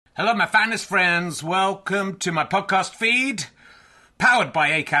Hello, my finest friends. Welcome to my podcast feed, powered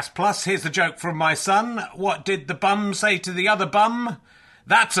by Acast Plus. Here's the joke from my son. What did the bum say to the other bum?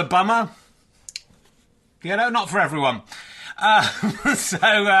 That's a bummer. You know, not for everyone. Look,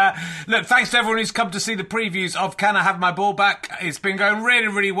 thanks to everyone who's come to see the previews of Can I Have My Ball Back? It's been going really,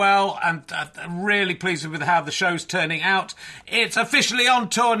 really well, and I'm really pleased with how the show's turning out. It's officially on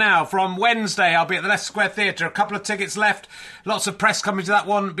tour now. From Wednesday, I'll be at the Leicester Square Theatre. A couple of tickets left. Lots of press coming to that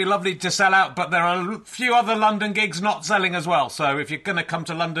one. It'd be lovely to sell out, but there are a few other London gigs not selling as well. So if you're going to come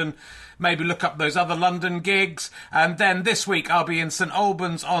to London, maybe look up those other London gigs. And then this week, I'll be in St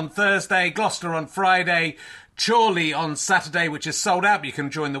Albans on Thursday, Gloucester on Friday, Chorley on Saturday, which is sold out, but you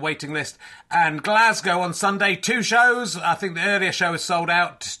can join the waiting list, and Glasgow on Sunday. 2 shows. I think the earlier show is sold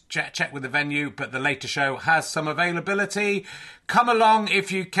out. Check with the venue, but the later show has some availability. Come along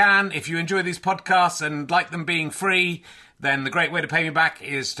if you can. If you enjoy these podcasts and like them being free, then the great way to pay me back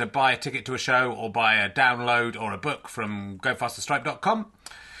is to buy a ticket to a show or buy a download or a book from gofasterstripe.com.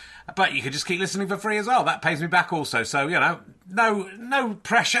 But you can just keep listening for free as well. That pays me back also. So, you know, no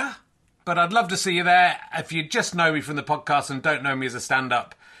pressure. But I'd love to see you there. If you just know me from the podcast and don't know me as a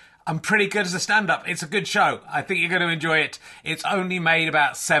stand-up, I'm pretty good as a stand-up. It's a good show. I think you're going to enjoy it. It's only made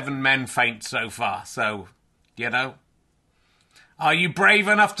about 7 men faint so far. So, you know, are you brave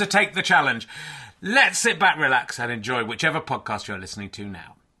enough to take the challenge? Let's sit back, relax, and enjoy whichever podcast you're listening to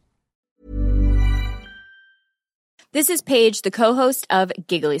now. This is Paige, the co-host of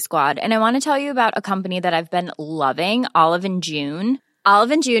Giggly Squad, and I want to tell you about a company that I've been loving, Olive & June.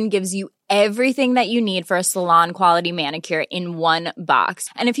 Olive & June gives you everything that you need for a salon-quality manicure in one box.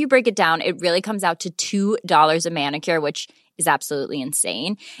 And if you break it down, it really comes out to $2 a manicure, which is absolutely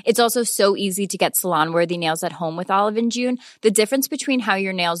insane. It's also so easy to get salon-worthy nails at home with Olive & June. The difference between how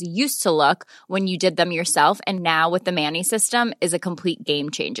your nails used to look when you did them yourself and now with the Mani system is a complete game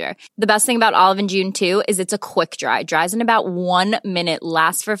changer. The best thing about Olive & June, too, is it's a quick dry. Dries in about 1 minute,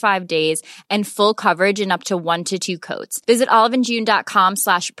 lasts for 5 days, and full coverage in up to 1 to 2 coats. Visit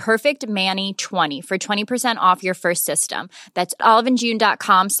oliveandjune.com/perfectmani20 for 20% off your first system. That's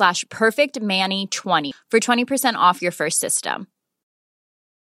oliveandjune.com/perfectmani20 for 20% off your first system.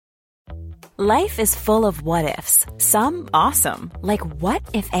 Life is full of what-ifs. Some awesome, like what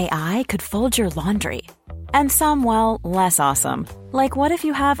if AI could fold your laundry? And some, well, less awesome, like what if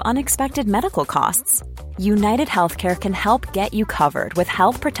you have unexpected medical costs? United Healthcare can help get you covered with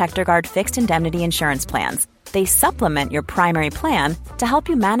Health Protector Guard fixed indemnity insurance plans. They supplement your primary plan to help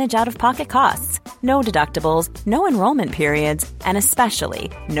you manage out-of-pocket costs. No deductibles, no enrollment periods, and especially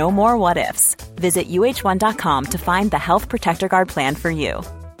no more what-ifs. Visit uh1.com to find the Health Protector Guard plan for you.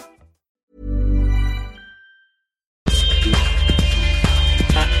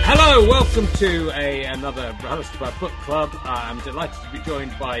 Hello, welcome to another host of our book club. I'm delighted to be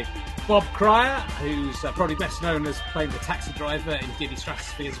joined by Bob Cryer, who's probably best known as playing the taxi driver in Giddy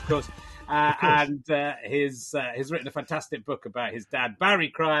Stratospheres, of course. And he's written a fantastic book about his dad, Barry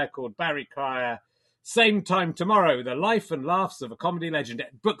Cryer, called Barry Cryer, Same Time Tomorrow, The Life and Laughs of a Comedy Legend.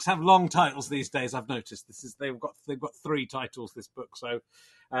 Books have long titles these days, I've noticed. They've got 3 titles, this book. So,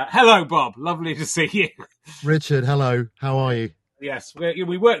 hello, Bob. Lovely to see you. Richard, hello. How are you? Yes,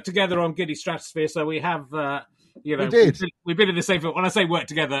 we work together on Giddy Stratosphere, so we have, we did. We've been in the same film. When I say work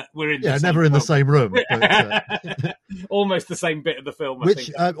together, we're in the same never in the same room. But, almost the same bit of the film, I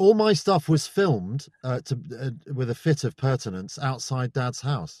think. All my stuff was filmed with a fit of pertinence outside Dad's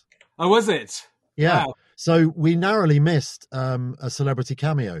house. Oh, was it? Yeah. Wow. So we narrowly missed a celebrity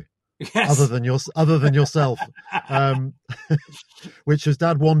cameo. Yes. Other than yourself, which was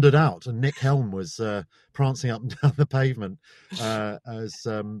Dad wandered out and Nick Helm was prancing up and down the pavement as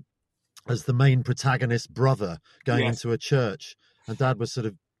the main protagonist's brother going into a church, and Dad was sort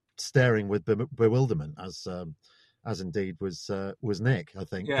of staring with bewilderment, as indeed was Nick. I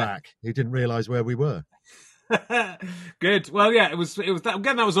think back, he didn't realise where we were. Good. Well, yeah, it was that,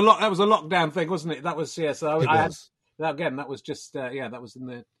 again. That was a lockdown thing, wasn't it? That was So that was just that was in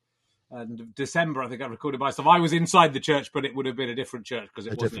the. And December, I think I recorded myself. I was inside the church, but it would have been a different church because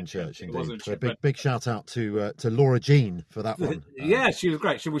it wasn't different church. It wasn't a big shout out to Laura Jean for that one. Yeah, she was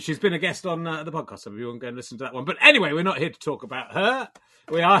great. She's been a guest on the podcast, so you won't go and listen to that one. But anyway, we're not here to talk about her.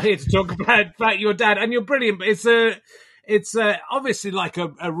 We are here to talk about your dad, and you're brilliant. But it's obviously like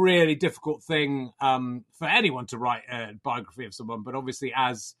a really difficult thing for anyone to write a biography of someone. But obviously,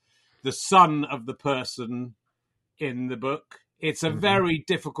 as the son of the person in the book, it's a very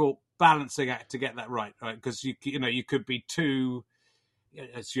difficult balancing act to get that right? Because you could be too.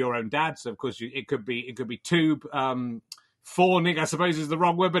 It's your own dad, so of course it could be too fawning, I suppose is the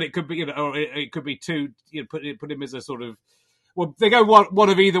wrong word, but it could be or it could be too put him as a sort of Well, they go one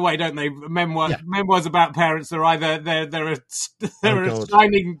of either way, don't they? Memoirs about parents. They're either they're a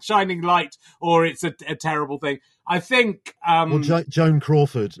shining light, or it's a terrible thing. I think. Joan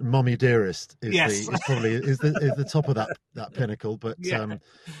Crawford, "Mommy Dearest," is yes. probably the top of that pinnacle. But yeah.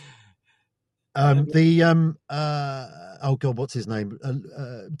 Oh God, what's his name?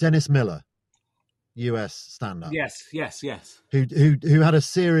 Dennis Miller, US stand-up. Yes. Who had a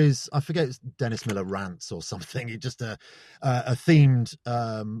series? I forget, it's Dennis Miller Rants or something. He just a themed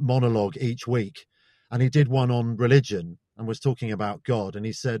monologue each week, and he did one on religion and was talking about God. And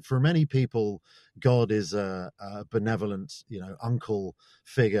he said, for many people, God is a benevolent, uncle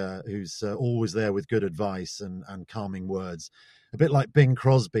figure who's always there with good advice and calming words. A bit like Bing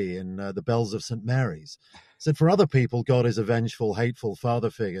Crosby in The Bells of St. Mary's. Said for other people, God is a vengeful, hateful father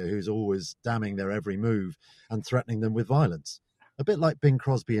figure who's always damning their every move and threatening them with violence. A bit like Bing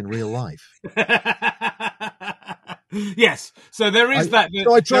Crosby in real life. Yes, so there is that.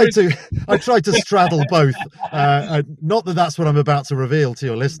 So I tried to straddle both. Not that that's what I'm about to reveal to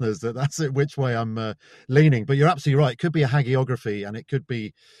your listeners, that's it, which way I'm leaning. But you're absolutely right. It could be a hagiography, and it could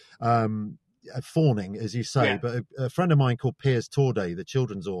be fawning, as you say. Yeah. But a friend of mine called Piers Torday, the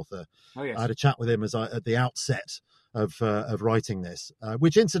children's author, I had a chat with him at the outset of writing this,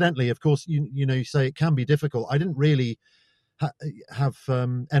 which incidentally, of course, you say it can be difficult. I didn't really have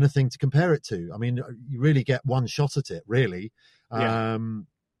anything to compare it to. I mean, you really get one shot at it, really. Yeah.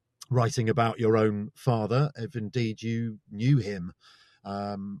 Writing about your own father, if indeed you knew him.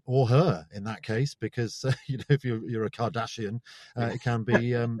 Or her in that case, because if you're a Kardashian, it can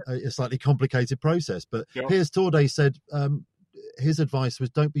be a slightly complicated process. But sure. Piers Torday said his advice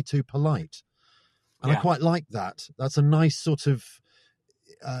was don't be too polite, and I quite like that. That's a nice sort of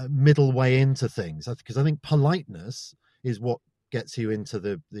middle way into things, because I think politeness is what gets you into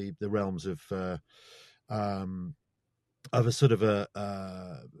the realms of a sort of a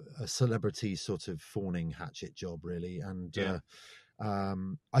celebrity sort of fawning hatchet job, really, and. Yeah.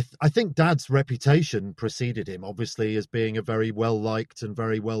 I think Dad's reputation preceded him, obviously, as being a very well-liked and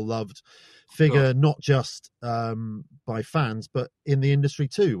very well-loved figure, sure. Not just by fans, but in the industry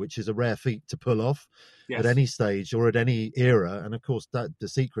too, which is a rare feat to pull off at any stage or at any era. And of course, the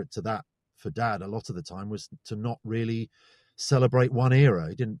secret to that for Dad a lot of the time was to not really celebrate one era.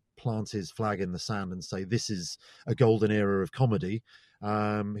 He didn't plant his flag in the sand and say, this is a golden era of comedy.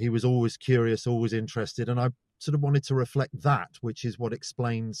 He was always curious, always interested, and I sort of wanted to reflect that, which is what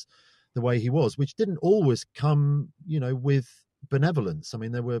explains the way he was, which didn't always come, with benevolence. I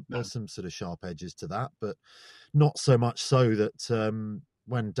mean, there's some sort of sharp edges to that, but not so much so that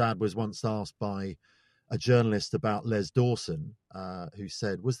when Dad was once asked by a journalist about Les Dawson, who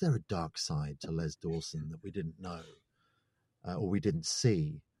said, was there a dark side to Les Dawson that we didn't know or we didn't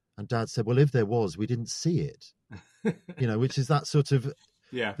see? And Dad said, well, if there was, we didn't see it, which is that sort of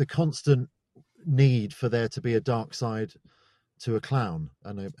the constant need for there to be a dark side to a clown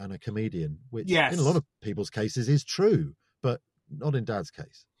and a comedian, which in a lot of people's cases is true, but not in Dad's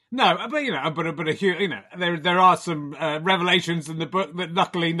case. No, but there are some revelations in the book that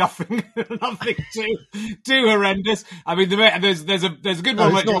luckily nothing too horrendous. I mean, there's a good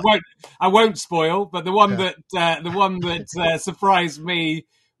one which I won't spoil, but the one that surprised me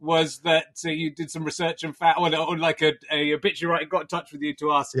was that you did some research and fact, or like a obituary, got in touch with you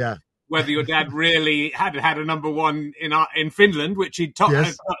to ask. Yeah. Whether your dad really had a number one in Finland, which he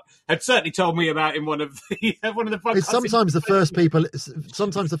had certainly told me about in one of the podcasts. It's sometimes the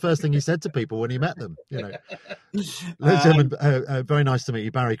first thing he said to people when he met them. Very nice to meet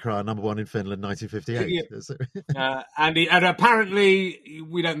you, Barry Cryer, number one in Finland, 1958. And apparently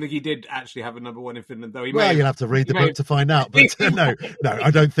we don't think he did actually have a number one in Finland, though. You'll have to read the book to find out. But no, I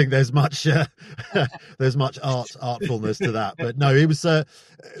don't think there's much artfulness to that. But no, it was.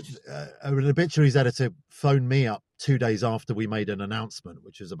 An obituaries editor phoned me up 2 days after we made an announcement,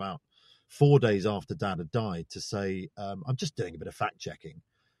 which was about 4 days after Dad had died, to say, I'm just doing a bit of fact checking.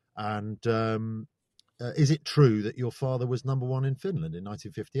 And is it true that your father was number one in Finland in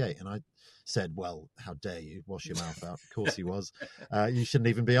 1958? And I said, well, how dare you? Wash your mouth out. Of course he was. You shouldn't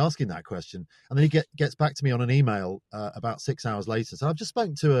even be asking that question. And then he gets back to me on an email about 6 hours later. So I've just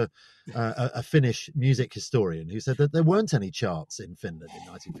spoken to a Finnish music historian who said that there weren't any charts in Finland in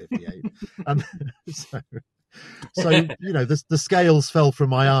 1958. And so the scales fell from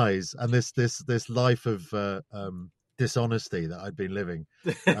my eyes, and this life of dishonesty that I'd been living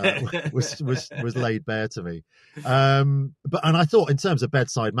was laid bare to me. And I thought, in terms of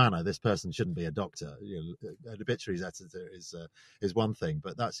bedside manner, this person shouldn't be a doctor. An obituaries editor is one thing,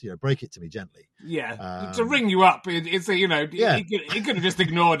 but that's break it to me gently. Yeah, to ring you up, he could have just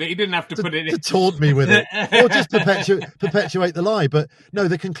ignored it. He didn't have to put it in. To taunt me with it, or just perpetuate the lie. But no,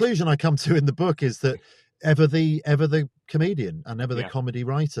 the conclusion I come to in the book is that ever the comedian and ever the comedy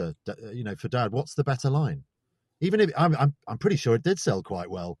writer, for Dad, what's the better line? Even if I'm pretty sure it did sell quite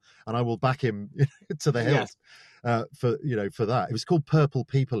well, and I will back him to the hilt for that. It was called Purple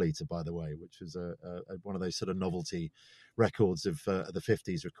People Eater, by the way, which was one of those sort of novelty records of the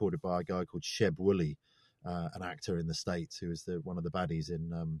 50s, recorded by a guy called Sheb Wooley, an actor in the States who was one of the baddies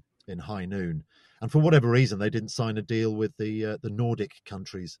in High Noon. And for whatever reason, they didn't sign a deal with the Nordic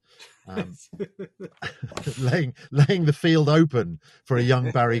countries, laying the field open for a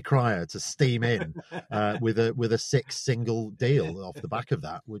young Barry Cryer to steam in with a 6-single deal off the back of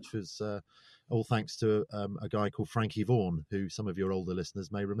that, which was all thanks to a guy called Frankie Vaughan, who some of your older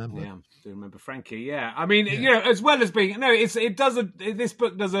listeners may remember. Yeah, I do remember Frankie. Yeah, I mean, as well as being this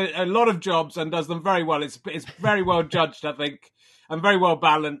book does a lot of jobs and does them very well. It's very well judged, I think, and very well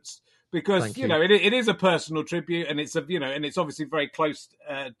balanced. Because it is a personal tribute, and it's and it's obviously very close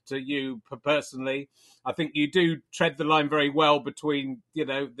to you personally. I think you do tread the line very well between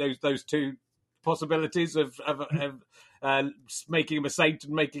those two possibilities of making him a saint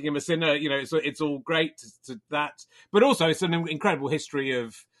and making him a sinner. It's all great to that, but also it's an incredible history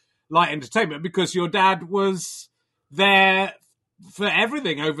of light entertainment, because your dad was there for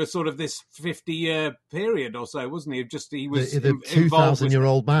everything over sort of this 50-year period or so, wasn't he? He was the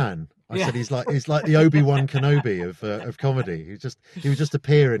 2,000-year-old man. I said he's like the Obi-Wan Kenobi of comedy. He would just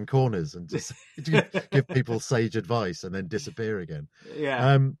appear in corners and just give people sage advice and then disappear again.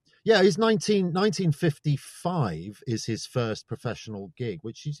 Yeah. His 1955 is his first professional gig,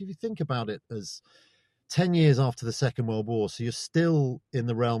 which, if you think about it, as 10 years after the Second World War, so you're still in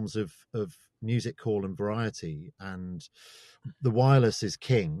the realms of music hall and variety, and the wireless is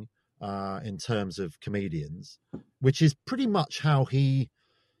king in terms of comedians, which is pretty much how he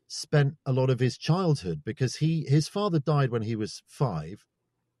spent a lot of his childhood, because his father died when he was 5,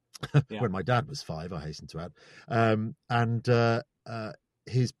 when my dad was 5, I hasten to add, and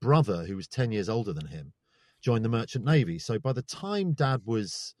his brother, who was 10 years older than him, joined the Merchant Navy. So by the time Dad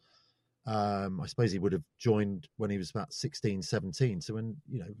was I suppose he would have joined when he was about 16, 17. So when,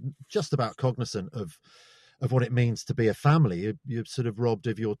 just about cognizant of what it means to be a family, you're sort of robbed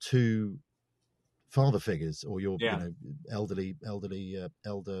of your two father figures, or your elder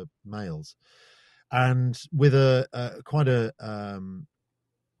males, and with a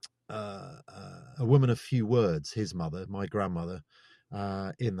woman of few words, his mother, my grandmother,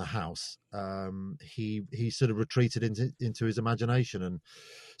 in the house, he sort of retreated into his imagination and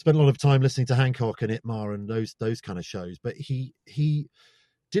spent a lot of time listening to Hancock and Itmar and those kind of shows. But he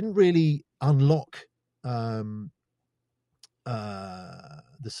didn't really unlock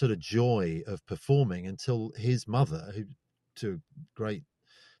the sort of joy of performing until his mother, who to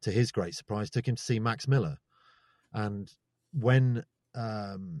his great surprise, took him to see Max Miller. And when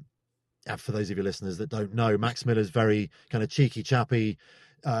for those of your listeners that don't know, Max Miller's very kind of cheeky chappy,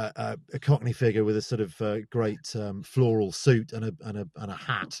 a Cockney figure with a sort of great floral suit and a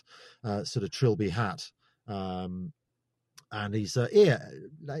hat, sort of Trilby hat. And he's ladies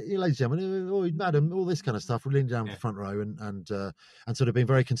and gentlemen, oh, madam, all this kind of stuff, leaning down the front row and sort of being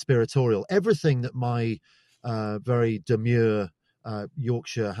very conspiratorial. Everything that my very demure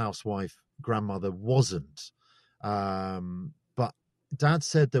Yorkshire housewife grandmother wasn't. But Dad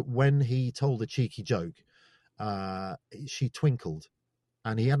said that when he told a cheeky joke, she twinkled,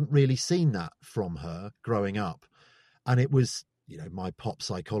 and he hadn't really seen that from her growing up. And it was, my pop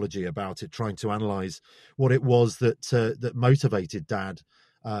psychology about it, trying to analyze what it was that motivated Dad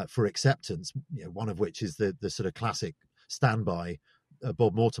for acceptance. One of which is the sort of classic standby.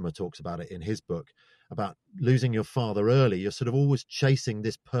 Bob Mortimer talks about it in his book, about losing your father early. You're sort of always chasing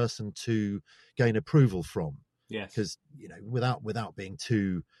this person to gain approval from. Yes. Because, without being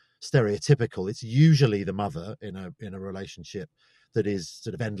too stereotypical, it's usually the mother in a relationship that is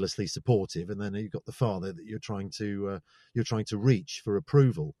sort of endlessly supportive, and then you've got the father that you're trying to reach for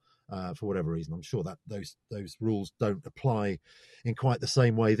approval for whatever reason. I'm sure that those rules don't apply in quite the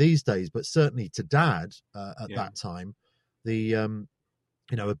same way these days, but certainly to Dad at that time, the a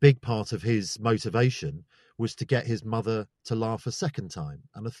big part of his motivation was to get his mother to laugh a second time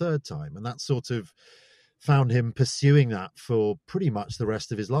and a third time, and that sort of found him pursuing that for pretty much the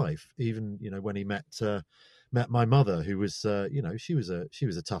rest of his life. Even when he met met my mother, who was, she was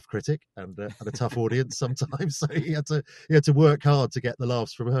a tough critic and had a tough audience sometimes. So he had to work hard to get the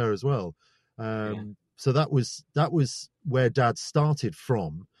laughs from her as well. So that was where Dad started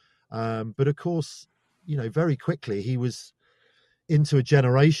from. But of course, very quickly he was into a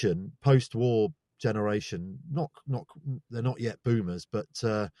generation, post-war generation. They're not yet boomers, but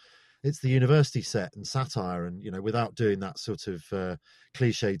it's the university set and satire, and without doing that sort of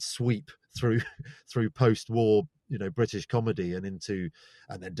cliched sweep through post-war British comedy and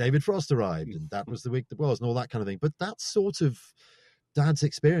then David Frost arrived, and that was the week that was, and all that kind of thing. But that sort of Dad's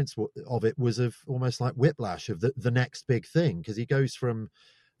experience of it was of almost like whiplash of the next big thing, because he goes from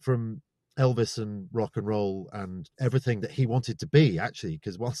Elvis and rock and roll and everything that he wanted to be, actually,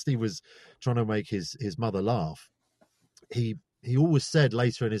 because whilst he was trying to make his mother laugh, he always said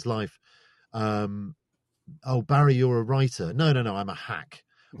later in his life, "Oh, Barry, you're a writer." No, I'm a hack.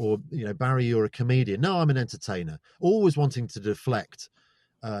 Or, "Barry, you're a comedian." No, I'm an entertainer. Always wanting to deflect,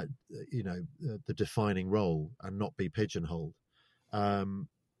 the defining role and not be pigeonholed.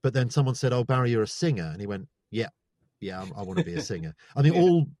 But then someone said, "Oh, Barry, you're a singer," and he went, "Yeah, I want to be a singer." I mean,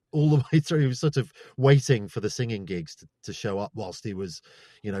 all the way through, he was sort of waiting for the singing gigs to show up whilst he was,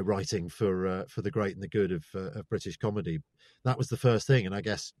 writing for the great and the good of British comedy. That was the first thing. And I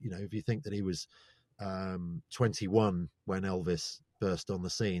guess, if you think that he was 21 when Elvis burst on the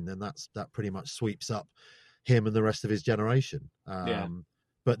scene, then that pretty much sweeps up him and the rest of his generation.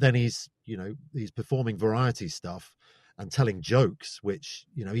 But then he's performing variety stuff and telling jokes, which,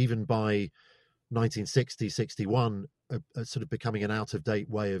 even by 1960, 61, sort of becoming an out-of-date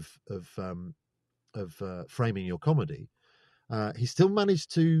way of framing your comedy. He still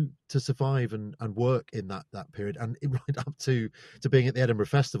managed to survive and work in that period, and right up to being at the Edinburgh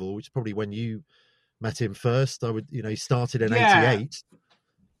Festival, which is probably when you met him first. He started in 88.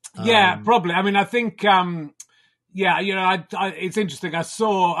 Probably. I mean, I think, it's interesting. I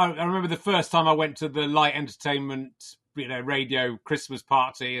remember the first time I went to the Light Entertainment, radio Christmas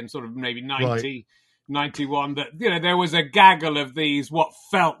party, and sort of maybe 91, that, there was a gaggle of these, what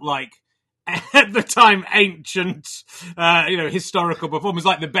felt like, at the time, ancient, historical performers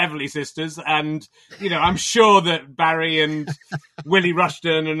like the Beverly Sisters. And, I'm sure that Barry and Willie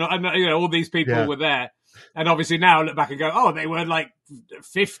Rushton and all these people were there. And obviously now I look back and go, oh, they were like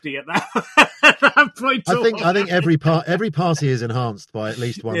 50 at that point. I think every party is enhanced by at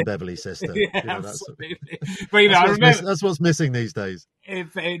least one Beverly sister. Absolutely. But I remember that's what's missing these days.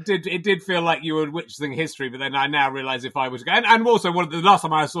 It did feel like you were witnessing history, but then I now realise if I was going, and also the last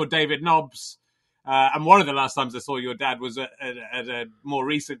time I saw David Nobbs, and one of the last times I saw your dad was at a more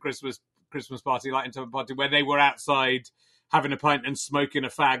recent Christmas party, like into a party where they were outside having a pint and smoking a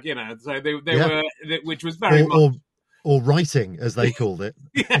fag, So they were, which was very much. Or writing, as they called it.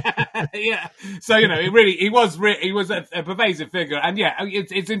 yeah. So he was a pervasive figure, and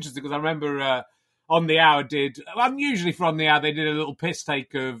it's interesting because I remember On the Hour unusually for On the Hour they did a little piss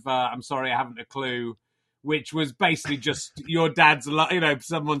take of I'm sorry I haven't a clue, which was basically just your dad's,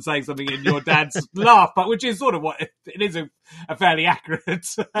 someone saying something in your dad's laugh, but which is sort of what it is a fairly accurate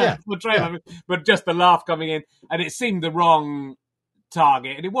portrayal of it, but just the laugh coming in, and it seemed the wrong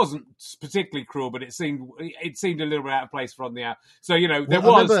target, and it wasn't particularly cruel, but it seemed a little bit out of place for On the Hour. So I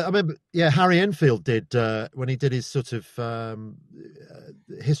remember Harry Enfield did when he did his sort of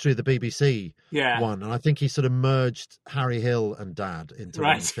history of the BBC one, and I think he sort of merged Harry Hill and Dad into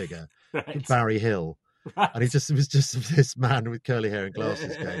one figure, Barry Hill. Right. And it was just this man with curly hair and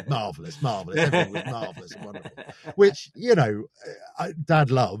glasses going, marvellous, everything was marvellous and wonderful, which,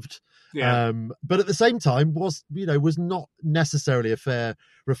 Dad loved. Yeah. But at the same time was not necessarily a fair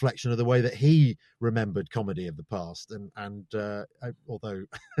reflection of the way that he remembered comedy of the past. And although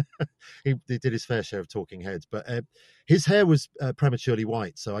he did his fair share of talking heads, but his hair was prematurely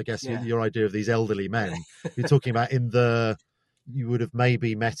white. So I guess your idea of these elderly men, you're talking about you would have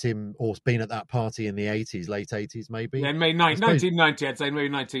maybe met him or been at that party in the 80s, late 80s, maybe. Yeah, maybe 1990, I'd say, maybe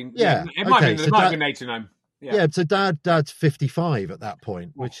 19. Yeah, it might have been 89. Yeah, so Dad's 55 at that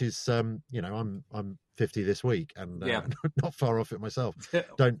point, which is, I'm 50 this week, and not far off it myself.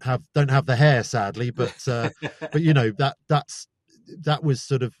 Don't have the hair, sadly, but that was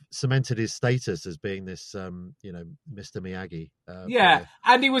sort of cemented his status as being this, Mr. Miyagi.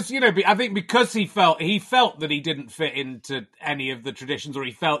 And he was, I think because he felt that he didn't fit into any of the traditions, or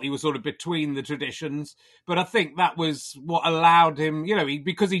he felt he was sort of between the traditions. But I think that was what allowed him,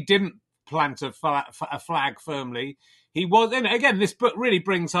 because he didn't plant a flag firmly. He was, and again, this book really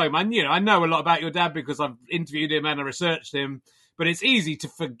brings home. I know a lot about your dad because I've interviewed him and I researched him, but it's easy to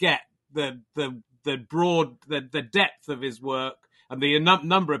forget the depth of his work and the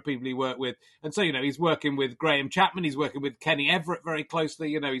number of people he worked with. And so, he's working with Graham Chapman, he's working with Kenny Everett very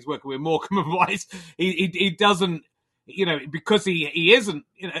closely, he's working with Morecambe and Wise. He doesn't, because he isn't,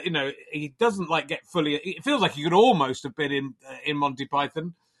 he doesn't like get fully. It feels like he could almost have been in Monty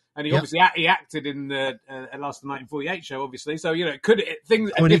Python, and he obviously he acted in the last 1948 show, obviously. So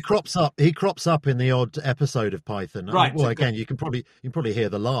things. When he crops up in the odd episode of Python, right? Well, again, you can probably hear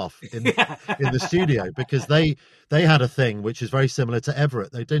the laugh in the studio, because they had a thing which is very similar to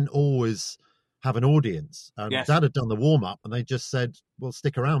Everett. They didn't always have an audience. Dad had done the warm up, and they just said, "Well,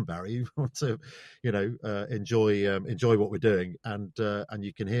 stick around, Barry. You want to, enjoy what we're doing," and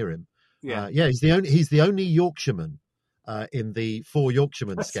you can hear him. He's the only Yorkshireman in the Four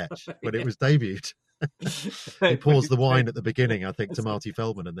Yorkshiremen sketch when it was debuted. He pours the wine at the beginning, I think, to Marty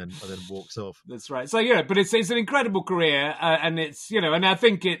Feldman, and then walks off. That's right. So but it's an incredible career, and it's and I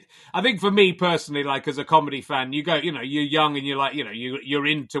think for me personally, like as a comedy fan, you go, you're young and you're like, you're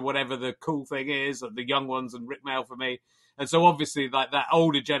into whatever the cool thing is, the young ones, and Rick Mail for me, and so obviously like that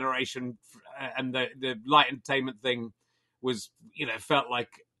older generation and the light entertainment thing was felt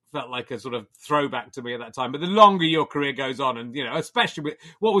like a sort of throwback to me at that time. But the longer your career goes on, and especially with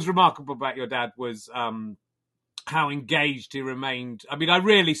what was remarkable about your dad was how engaged he remained. I mean, I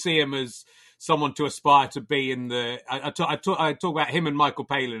really see him as someone to aspire to be in the. I talk about him and Michael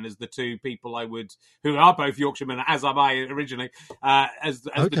Palin as the two people who are both Yorkshiremen, as am I originally. As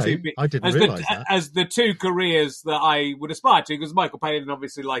the two, I didn't realise that. As the two careers that I would aspire to, because Michael Palin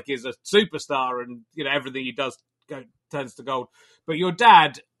obviously is a superstar, and everything he does turns to gold. But your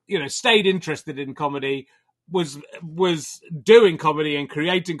dad, stayed interested in comedy, was doing comedy and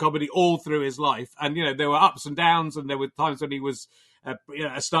creating comedy all through his life. And, there were ups and downs, and there were times when he was a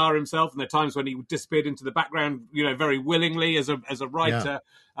star himself, and there were times when he disappeared into the background, very willingly as a writer.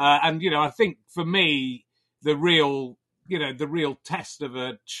 And, I think for me, the real test of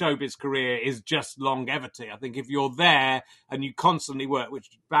a showbiz career is just longevity. I think if you're there and you constantly work, which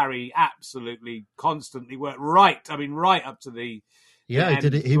Barry absolutely constantly worked, right up to the... Yeah, he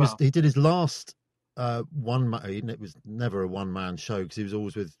did it. He did his last one man. It was never a one man show, because he was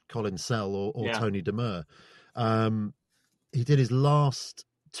always with Colin Sell or Tony Demure. He did his last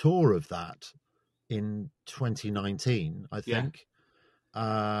tour of that in 2019, I think.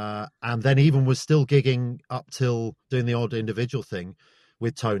 And then even was still gigging up till doing the odd individual thing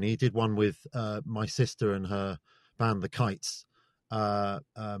with Tony. He did one with my sister and her band, The Kites.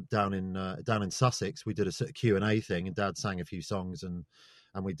 Down in Sussex. We did a sort of Q&A thing, and Dad sang a few songs, and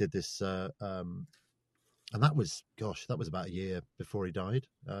we did this and that was about a year before he died.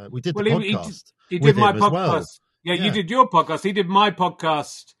 We did the podcast. He did my podcast. Well. Yeah, you did your podcast. He did my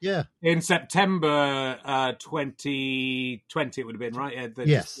podcast. Yeah, in September 2020, it would have been, right?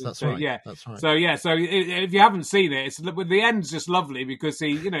 Yes, that's right. Yeah, that's right. So if you haven't seen it, the end's just lovely, because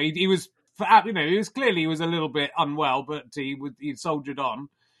he was. He was a little bit unwell, but he soldiered on,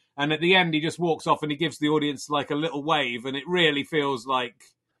 and at the end he just walks off and he gives the audience like a little wave, and it really feels like,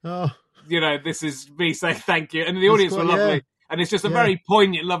 this is me saying thank you, and the audience were lovely, and it's just a very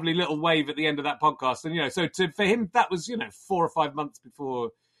poignant, lovely little wave at the end of that podcast, and for him that was 4 or 5 months before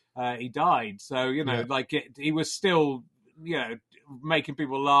he died, so he was still making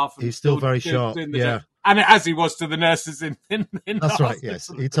people laugh. And he's still very sharp, yeah. And as he was to the nurses in that's right. Yes,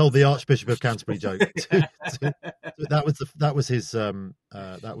 he told the Archbishop of Canterbury joke. That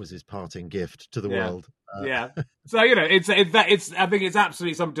was his parting gift to the world. So I think it's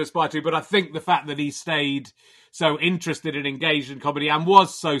absolutely something to aspire to. But I think the fact that he stayed so interested and engaged in comedy and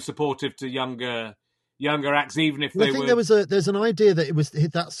was so supportive to younger acts, even if they were. I think there's an idea that it was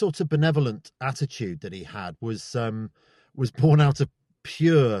that sort of benevolent attitude that he had was born out of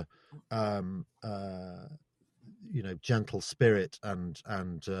pure. Gentle spirit and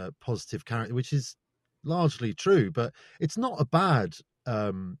positive character, which is largely true, but it's not a bad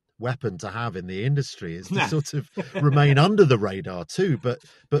weapon to have in the industry, is to sort of remain under the radar too, but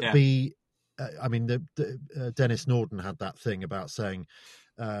be Dennis Norden had that thing about saying,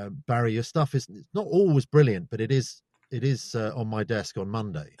 Barry, your stuff is not always brilliant, but it is on my desk on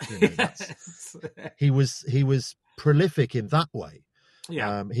Monday. He was prolific in that way.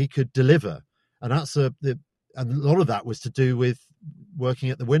 He could deliver, and that's and a lot of that was to do with working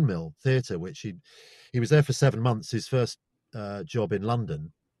at the Windmill Theatre, which he was there for 7 months, his first job in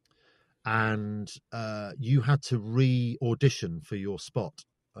London, and you had to re-audition for your spot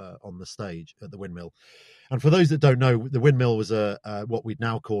on the stage at the Windmill. And for those that don't know, the Windmill was what we'd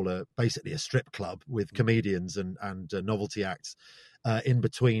now call basically a strip club with comedians and novelty acts in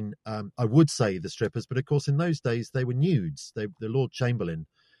between. I would say the strippers, but of course in those days they were nudes. The Lord Chamberlain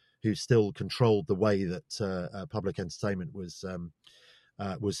who still controlled the way that public entertainment was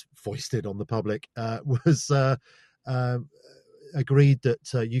foisted on the public, agreed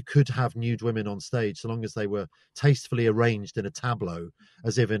that you could have nude women on stage so long as they were tastefully arranged in a tableau,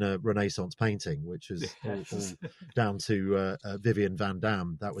 as if in a Renaissance painting, which was all down to Vivian Van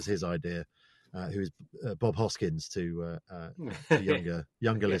Damme. That was his idea, who is Bob Hoskins to younger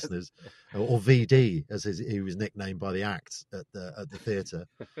listeners, or VD as he was nicknamed by the acts at the theatre,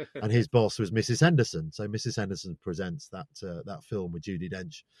 and his boss was Mrs. Henderson. So Mrs. Henderson presents that film with Judi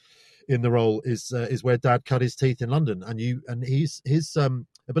Dench in the role is where Dad cut his teeth in London, and his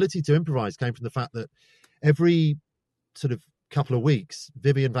ability to improvise came from the fact that every sort of couple of weeks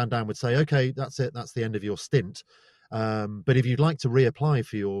Vivian Van Damme would say, "Okay, that's it, that's the end of your stint. But if you'd like to reapply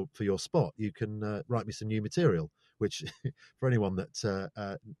for your spot, you can write me some new material." Which, for anyone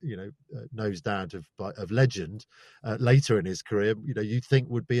that knows Dad of legend, later in his career, you'd think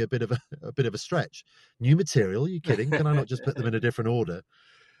would be a bit of a stretch. New material? Are you kidding? Can I not just put them in a different order?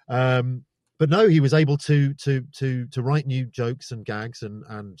 But no, he was able to write new jokes and gags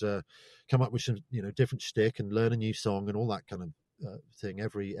and come up with some different shtick and learn a new song and all that kind of thing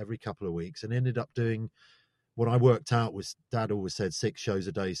every couple of weeks, and ended up doing what I worked out was, Dad always said, 6 shows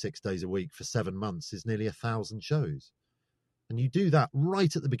a day, 6 days a week for 7 months is nearly 1,000 shows. And you do that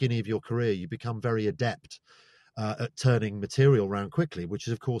right at the beginning of your career, you become very adept at turning material around quickly, which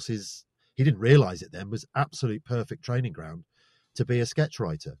is, of course, he didn't realise it then, was absolute perfect training ground to be a sketch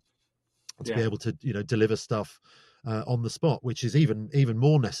writer, to be able to deliver stuff on the spot, which is even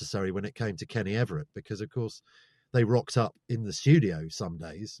more necessary when it came to Kenny Everett, because, of course, they rocked up in the studio some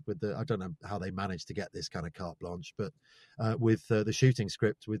days with I don't know how they managed to get this kind of carte blanche, but with the shooting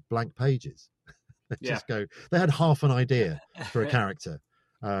script with blank pages. They had half an idea for a character.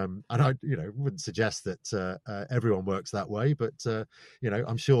 And I, wouldn't suggest that everyone works that way, but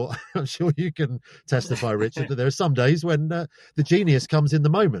I'm sure you can testify, Richard, that there are some days when the genius comes in the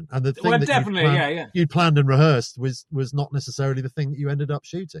moment, and the thing you'd planned and rehearsed was not necessarily the thing that you ended up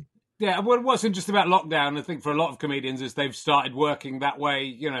shooting. Yeah, well, what's interesting about lockdown, I think, for a lot of comedians, is they've started working that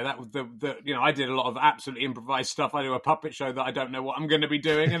way. That was I did a lot of absolutely improvised stuff. I do a puppet show that I don't know what I'm going to be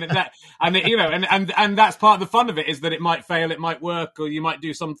doing, and that's part of the fun of it, is that it might fail, it might work, or you might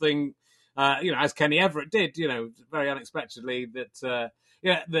do something, as Kenny Everett did, very unexpectedly,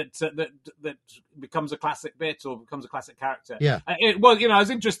 that becomes a classic bit or becomes a classic character. Yeah. I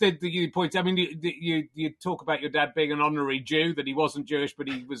was interested that you point. I mean, you talk about your dad being an honorary Jew, that he wasn't Jewish, but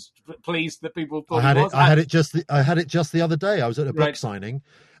he was pleased that people thought he was. I had it just the other day. I was at a book signing,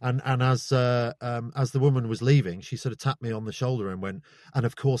 and as the woman was leaving, she sort of tapped me on the shoulder and went, "And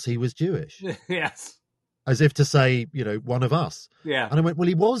of course he was Jewish." Yes. As if to say, one of us. Yeah. And I went, well,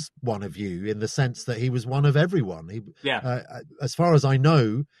 he was one of you in the sense that he was one of everyone. As far as I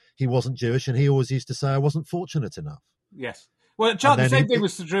know, he wasn't Jewish, and he always used to say I wasn't fortunate enough. Yes. Well, the same thing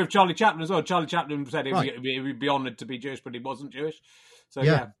was true of Charlie Chaplin as well. Charlie Chaplin said he would be honoured to be Jewish, but he wasn't Jewish. So,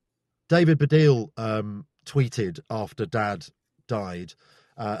 yeah. David Baddiel tweeted after Dad died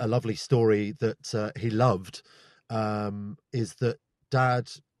a lovely story that he loved, is that Dad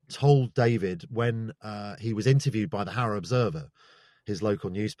told David when he was interviewed by the Harrow Observer, his local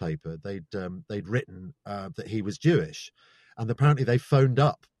newspaper, they'd written that he was Jewish, and apparently they phoned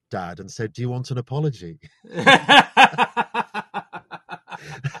up Dad and said, "Do you want an apology?" but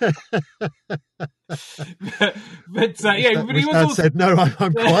he was also said, "No,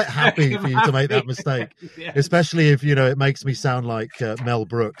 I'm quite happy for you to make that mistake, especially if it makes me sound like Mel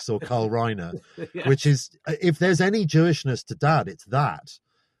Brooks or Carl Reiner," which is, if there's any Jewishness to Dad, it's that.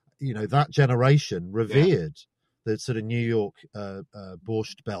 That generation revered the sort of New York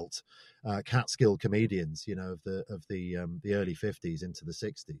Borscht Belt Catskill comedians, of the early 50s into the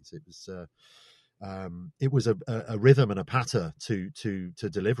 60s. It was a rhythm and a patter to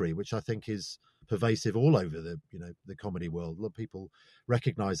delivery, which I think is pervasive all over the comedy world. A lot of people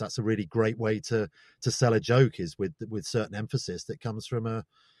recognise that's a really great way to sell a joke, is with certain emphasis that comes from a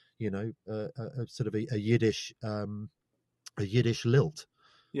sort of a Yiddish lilt.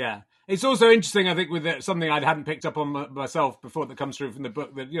 Yeah, it's also interesting, I think, with something I hadn't picked up on myself before that comes through from the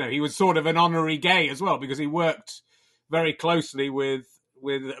book, that he was sort of an honorary gay as well, because he worked very closely with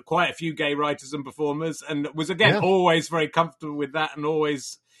quite a few gay writers and performers, and was always very comfortable with that, and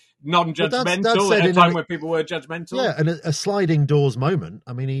always non-judgmental at a time where people were judgmental. Yeah, and a sliding doors moment.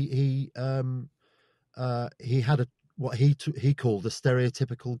 I mean, he had what he called a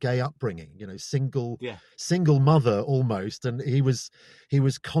stereotypical gay upbringing, single mother almost, and he was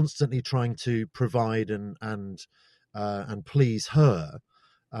constantly trying to provide and please her,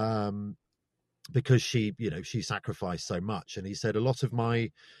 because she sacrificed so much. And he said a lot of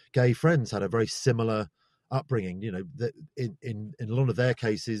my gay friends had a very similar upbringing. That in a lot of their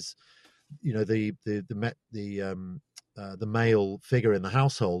cases, the male figure in the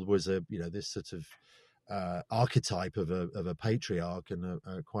household was this sort of archetype of a patriarch and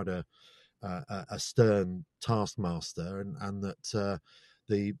quite a stern taskmaster, and that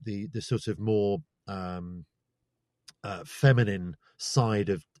the sort of more feminine side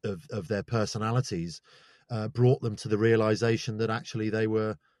of their personalities brought them to the realization that actually they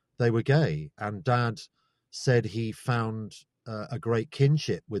were gay. And Dad said he found a great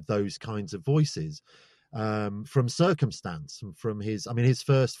kinship with those kinds of voices from circumstance, and from his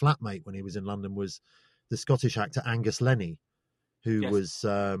first flatmate when he was in London was the Scottish actor Angus Lennie, who was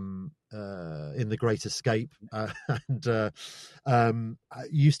in The Great Escape and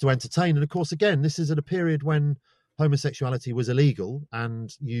used to entertain. And of course, again, this is at a period when homosexuality was illegal,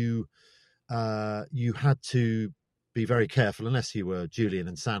 and you had to be very careful, unless you were Julian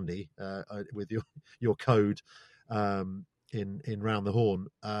and Sandy with your code in Round the Horn.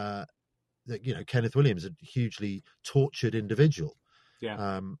 That Kenneth Williams, a hugely tortured individual,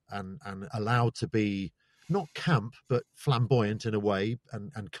 and allowed to be not camp but flamboyant in a way,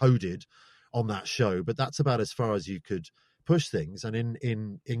 and coded on that show. But that's about as far as you could push things. And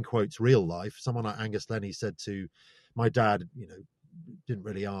in quotes real life, someone like Angus Lennie said to my dad, didn't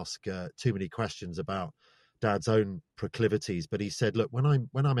really ask too many questions about Dad's own proclivities, but he said, look, when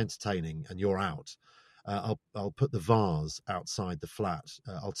I'm entertaining and you're out, I'll put the vase outside the flat.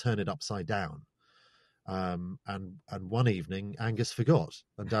 I'll turn it upside down. And one evening Angus forgot,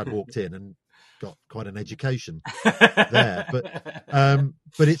 and Dad walked in and got quite an education there.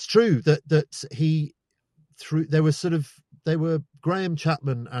 But it's true that he Graham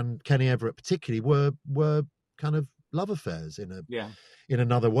Chapman and Kenny Everett particularly were kind of love affairs in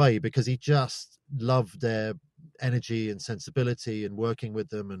another way, because he just loved their energy and sensibility and working with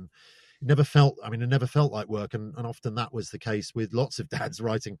them, and it never felt like work. And often that was the case with lots of Dad's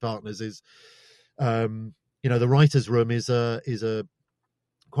writing partners. Is the writer's room is a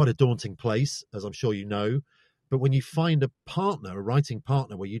quite a daunting place, as I'm sure you know. But when you find a writing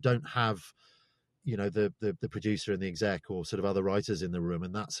partner, where you don't have the producer and the exec or sort of other writers in the room,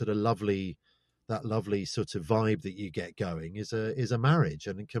 and that lovely sort of vibe that you get going, is a marriage.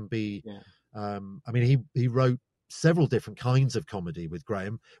 And it can be he wrote several different kinds of comedy with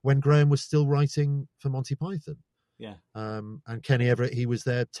Graham when Graham was still writing for Monty Python. And Kenny Everett, he was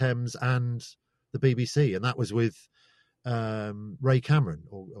there, Thames and the BBC, and that was with Ray Cameron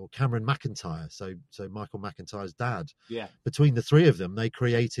or Cameron McIntyre, so Michael McIntyre's dad. Between the three of them, they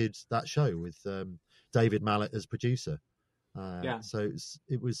created that show with David Mallet as producer. So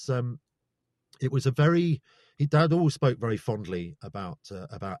it was a very, Dad always spoke very fondly about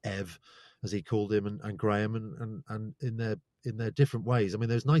Ev, as he called him, and Graham, and in their different ways. I mean,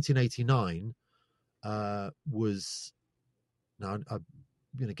 there's 1989 was, now I'm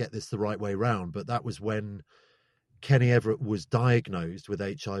going to get this the right way round, but that was when Kenny Everett was diagnosed with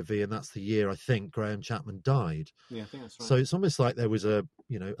HIV, and that's the year I think Graham Chapman died. I think that's right. So it's almost like there was a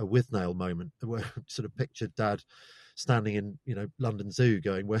Withnail moment where I sort of pictured Dad standing in London Zoo,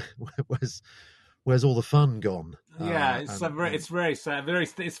 going, where's all the fun gone? It's very sad.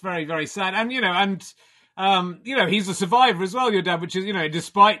 It's very, very sad. And he's a survivor as well, your dad, which is,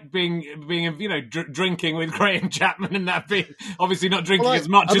 despite being drinking with Graham Chapman, and that being obviously not drinking as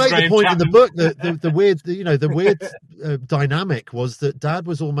much as Graham Chapman. I made the point in the book that the weird dynamic was that Dad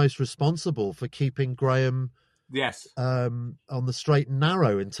was almost responsible for keeping Graham on the straight and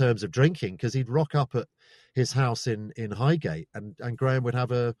narrow in terms of drinking, because he'd rock up at his house in Highgate, and Graham would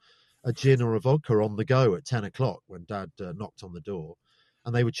have a gin or a vodka on the go at 10 o'clock when Dad knocked on the door.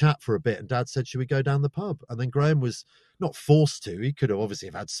 And they would chat for a bit, and Dad said, should we go down the pub? And then Graham was not forced to. He could have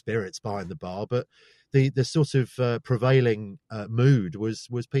obviously had spirits behind the bar, but the sort of prevailing mood was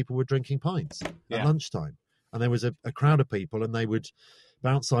people were drinking pints at lunchtime. And there was a crowd of people, and they would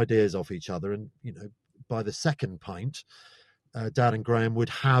bounce ideas off each other. And, by the second pint, Dad and Graham would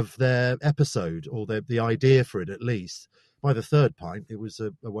have their episode, or the idea for it at least. By the third pint, it was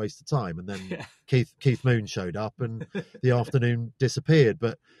a waste of time. And then Keith Moon showed up, and the afternoon disappeared.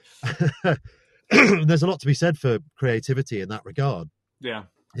 But there's a lot to be said for creativity in that regard. Yeah.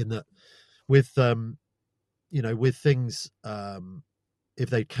 In that, with with things, if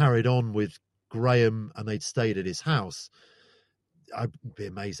they'd carried on with Graham and they'd stayed at his house, I'd be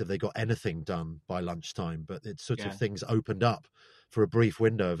amazed if they got anything done by lunchtime. But it's sort of things opened up for a brief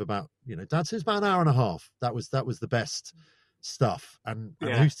window of about, Dad says about an hour and a half. That was the best stuff. And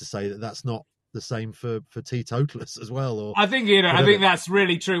who's to say that that's not the same for teetotalers as well. Or I think I think that's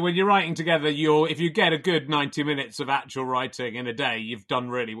really true. When you're writing together, if you get a good 90 minutes of actual writing in a day, you've done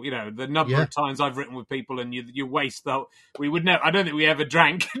really. The number of times I've written with people, and you waste the. We would never. I don't think we ever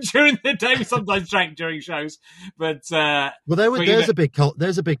drank during the day. We sometimes drank during shows, but there's a big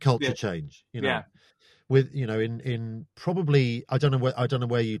culture change. With in probably I don't know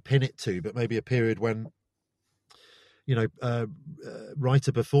where you pin it to, but maybe a period when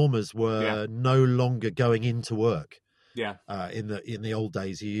writer performers were no longer going into work. In the old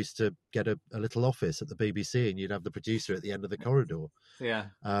days, you used to get a little office at the BBC, and you'd have the producer at the end of the corridor.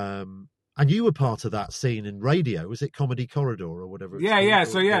 And you were part of that scene in radio. Was it Comedy Corridor or whatever? It was.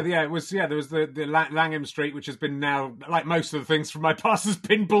 There was the Langham Street, which has been now, like most of the things from my past, has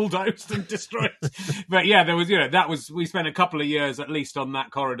been bulldozed and destroyed. But there was. We spent a couple of years at least on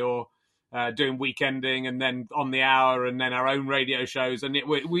that corridor, doing weekending, and then on the hour, and then our own radio shows. And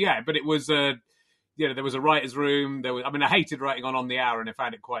but it was there was a writer's room. I hated writing on the hour, and I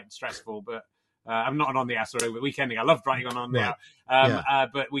found it quite stressful. But I'm not on the hour, sorry, but weekending. I loved writing on the hour,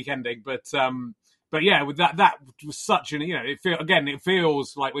 but weekending. But that was such an it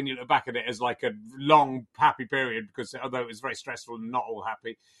feels like when you look back at it as like a long happy period, because although it was very stressful and not all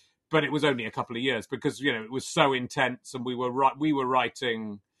happy, but it was only a couple of years because it was so intense, and we were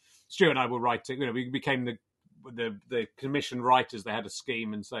writing. Stu and I were writing. We became the commission writers. They had a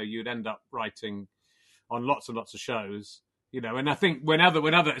scheme, and so you'd end up writing on lots and lots of shows. And I think when other,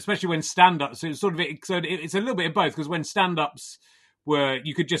 especially when stand-ups, it's a little bit of both, because when stand-ups were,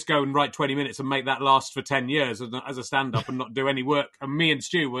 you could just go and write 20 minutes and make that last for 10 years as a stand-up and not do any work. And me and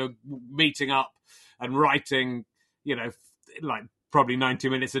Stu were meeting up and writing, like probably 90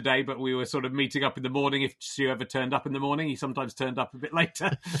 minutes a day, but we were sort of meeting up in the morning. If Stu ever turned up in the morning, he sometimes turned up a bit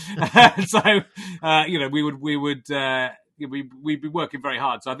later. We'd be working very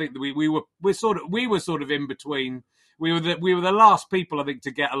hard. So I think that we were sort of in between. We were the last people, I think,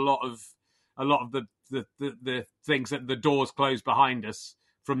 to get a lot of the things that the doors closed behind us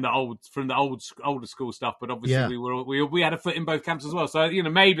from the older school stuff. But obviously we had a foot in both camps as well. So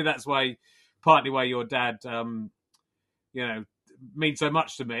maybe that's partly why your dad means so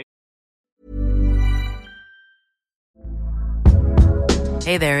much to me.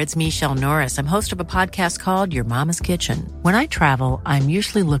 Hey there, it's Michelle Norris. I'm host of a podcast called Your Mama's Kitchen. When I travel, I'm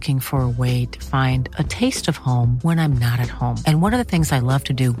usually looking for a way to find a taste of home when I'm not at home. And one of the things I love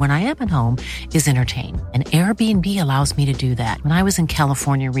to do when I am at home is entertain. And Airbnb allows me to do that. When I was in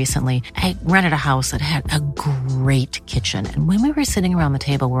California recently, I rented a house that had a great kitchen. And when we were sitting around the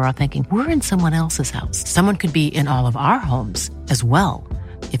table, we were all thinking, we're in someone else's house. Someone could be in all of our homes as well.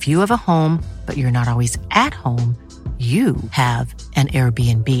 If you have a home, but you're not always at home, you have an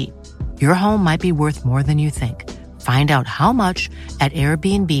Airbnb. Your home might be worth more than you think. Find out how much at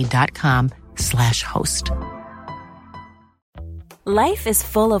airbnb.com/host. Life is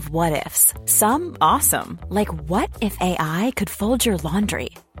full of what-ifs. Some awesome, like what if AI could fold your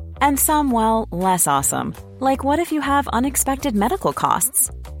laundry? And some, well, less awesome, like what if you have unexpected medical costs?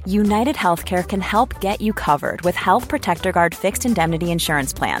 United Healthcare can help get you covered with Health Protector Guard fixed indemnity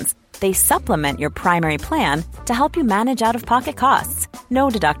insurance plans. They supplement your primary plan to help you manage out-of-pocket costs. No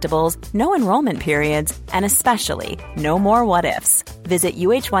deductibles, no enrollment periods, and especially no more what-ifs. Visit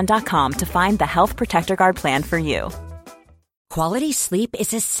uh1.com to find the Health Protector Guard plan for you. Quality sleep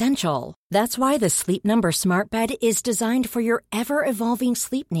is essential. That's why the Sleep Number Smart Bed is designed for your ever-evolving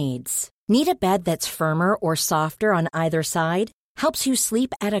sleep needs. Need a bed that's firmer or softer on either side? Helps you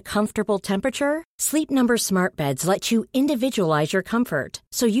sleep at a comfortable temperature? Sleep Number Smart Beds let you individualize your comfort,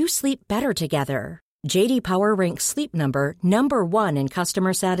 so you sleep better together. J.D. Power ranks Sleep Number number 1 in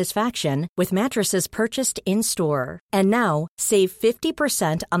customer satisfaction with mattresses purchased in-store. And now, save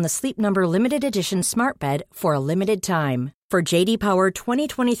 50% on the Sleep Number Limited Edition Smart Bed for a limited time. For J.D. Power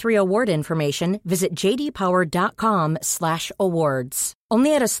 2023 award information, visit jdpower.com/awards.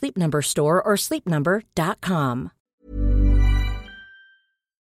 Only at a Sleep Number store or sleepnumber.com.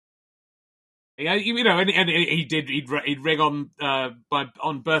 Yeah, and he'd ring on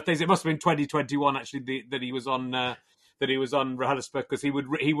birthdays. It must have been 2021 actually that he was on RHLSTP, because he would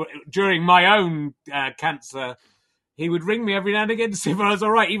during my own cancer, he would ring me every now and again to see if I was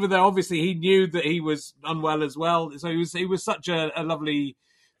all right, even though obviously he knew that he was unwell as well. So he was such a lovely,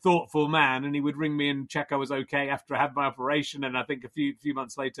 thoughtful man, and he would ring me and check I was okay after I had my operation, and I think a few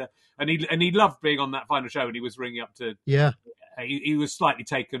months later, and he loved being on that final show, and he was ringing up to He was slightly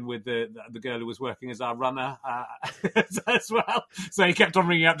taken with the girl who was working as our runner as well. So he kept on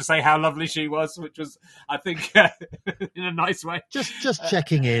ringing up to say how lovely she was, which was, I think, in a nice way. Just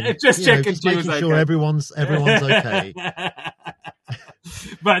checking in. Just checking making sure everyone's okay.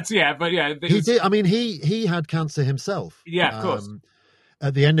 but yeah, he did. I mean, he had cancer himself. Yeah, of course.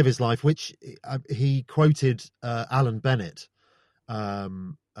 At the end of his life, which he quoted Alan Bennett,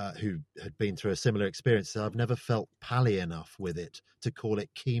 who had been through a similar experience. So I've never felt pally enough with it to call it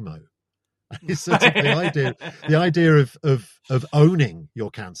chemo. It's sort of the idea of owning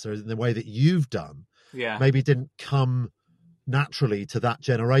your cancer in the way that you've done. Yeah, maybe didn't come naturally to that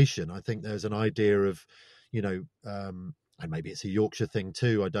generation. I think there's an idea of, and maybe it's a Yorkshire thing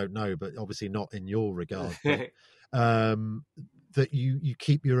too. I don't know, but obviously not in your regard. But, that you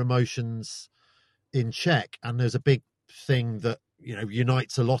keep your emotions in check, and there's a big thing that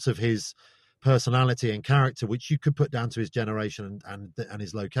unites a lot of his personality and character, which you could put down to his generation and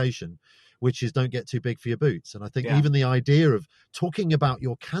his location, which is don't get too big for your boots. And I think even the idea of talking about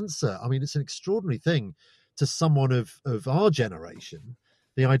your cancer, I mean, it's an extraordinary thing to someone of our generation.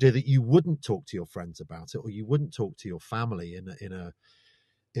 The idea that you wouldn't talk to your friends about it, or you wouldn't talk to your family in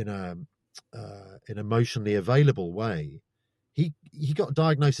an emotionally available way. He got a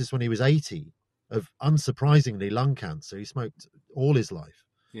diagnosis when he was 80 of, unsurprisingly, lung cancer. He smoked all his life.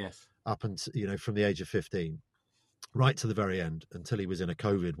 Yes. Up until, from the age of 15, right to the very end, until he was in a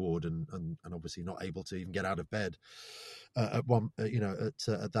COVID ward and obviously not able to even get out of bed at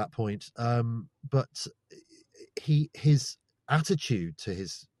that point. But his attitude to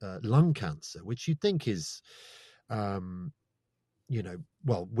his lung cancer, which you'd think is,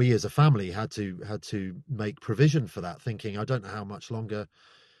 we as a family had to make provision for that, thinking, I don't know how much longer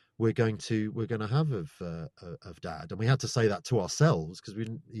we're going to have of Dad, and we had to say that to ourselves because we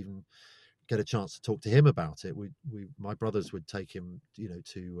didn't even get a chance to talk to him about it. My brothers would take him,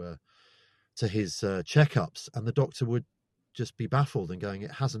 to his checkups, and the doctor would just be baffled and going,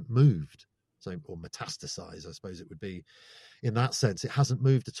 it hasn't moved. So, or metastasized, I suppose it would be in that sense. It hasn't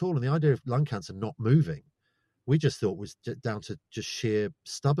moved at all. And the idea of lung cancer not moving, we just thought was down to just sheer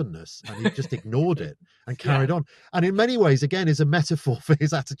stubbornness, and he just ignored it and carried on. And in many ways, again, is a metaphor for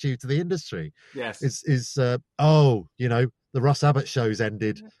his attitude to the industry. Yes, the Russ Abbott show's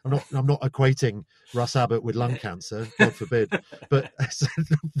ended. I'm not equating Russ Abbott with lung cancer, God forbid. But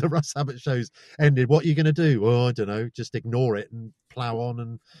the Russ Abbott show's ended. What are you going to do? Well, I don't know. Just ignore it and plow on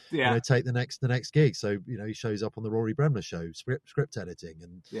and take the next gig. So he shows up on the Rory Bremner show, script editing,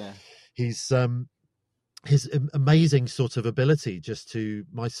 and he's his amazing sort of ability just to.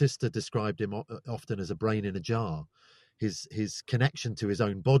 My sister described him often as a brain in a jar. His connection to his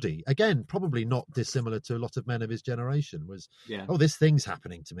own body, again, probably not dissimilar to a lot of men of his generation, was, this thing's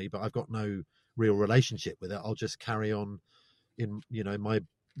happening to me, but I've got no real relationship with it. I'll just carry on in my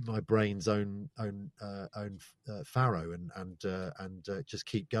brain's own farrow and just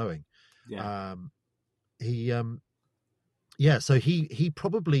keep going. So he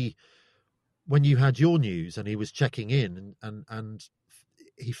probably, when you had your news and he was checking in and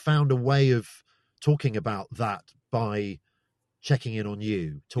he found a way of talking about that by checking in on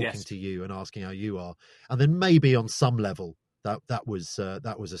you, talking to you and asking how you are. And then maybe on some level that was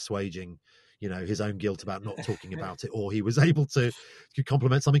assuaging, his own guilt about not talking about it, or he was able to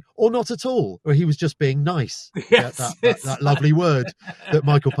compliment something, or not at all, or he was just being nice. That lovely word that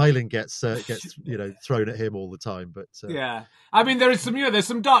Michael Palin gets thrown at him all the time. But I mean, there's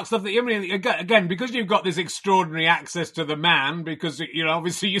some dark stuff that again, because you've got this extraordinary access to the man, because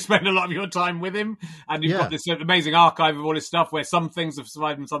obviously you spend a lot of your time with him, and you've got this amazing archive of all his stuff where some things have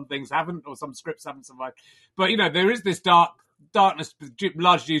survived and some things haven't, or some scripts haven't survived. But there is this darkness,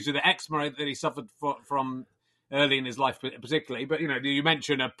 largely due to the eczema that he suffered from early in his life, particularly. But you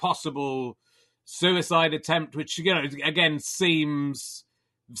mention a possible suicide attempt, which again seems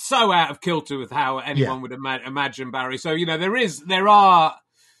so out of kilter with how anyone would imagine Barry. So there are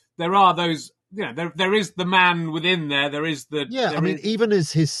those. There is the man within there. There is the even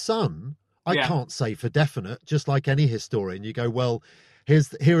as his son, I can't say for definite. Just like any historian, you go, well,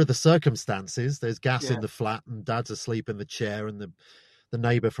 here are the circumstances. There's gas in the flat, and Dad's asleep in the chair, and the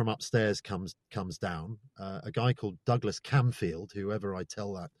neighbour from upstairs comes down. A guy called Douglas Camfield, whoever I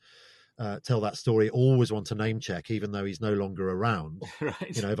tell that story, always want to name check, even though he's no longer around. Right.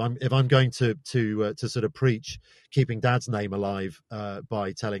 If I'm going to sort of preach keeping Dad's name alive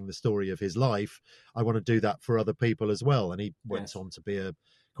by telling the story of his life, I want to do that for other people as well. And he went on to be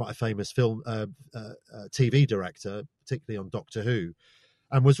quite a famous film TV director, particularly on Doctor Who,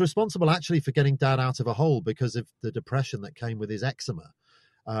 and was responsible actually for getting Dad out of a hole because of the depression that came with his eczema.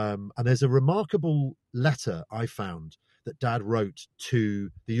 And there's a remarkable letter I found that Dad wrote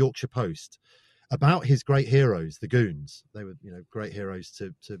to the Yorkshire Post about his great heroes, the Goons. They were, great heroes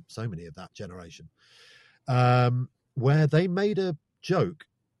to so many of that generation, where they made a joke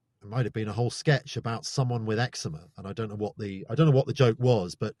it might have been a whole sketch about someone with eczema, and I don't know what the joke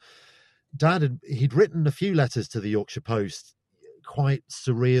was, but Dad he'd written a few letters to the Yorkshire Post, quite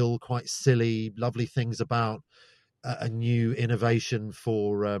surreal, quite silly, lovely things about a new innovation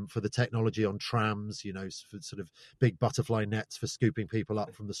for the technology on trams, for sort of big butterfly nets for scooping people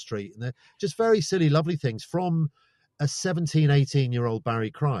up from the street. And they're just very silly, lovely things from a 17, 18-year-old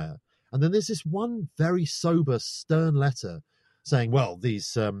Barry Cryer. And then there's this one very sober, stern letter saying, well,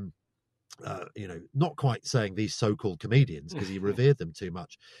 these, not quite saying these so-called comedians, because he revered them too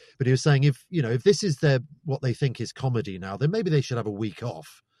much. But he was saying, if this is what they think is comedy now, then maybe they should have a week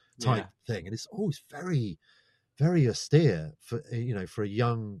off type thing. And it's always very, very austere for a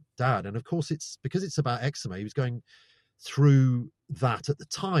young dad. And of course, it's because it's about eczema. He was going through that at the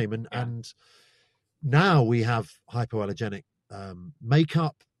time, and now we have hypoallergenic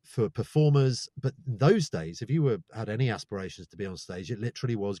makeup for performers. But in those days, if you had any aspirations to be on stage, it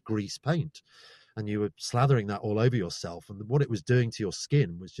literally was grease paint, and you were slathering that all over yourself. And what it was doing to your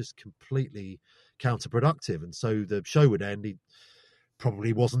skin was just completely counterproductive. And so the show would end. He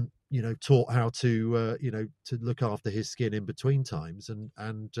probably wasn't taught how to to look after his skin in between times,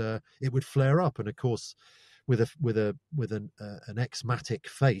 and it would flare up. And of course, with an eczematic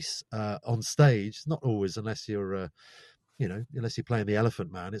face on stage, not always, unless you're unless you're playing the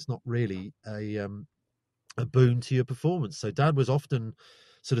Elephant Man, it's not really a boon to your performance. So Dad was often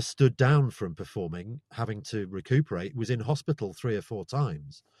sort of stood down from performing, having to recuperate, was in hospital 3 or 4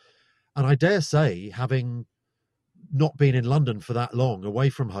 times. And I dare say, having not been in London for that long,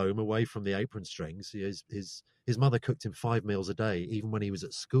 away from home, away from the apron strings, his mother cooked him 5 meals a day, even when he was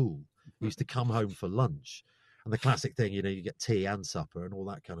at school. He used to come home for lunch. And the classic thing, you get tea and supper and all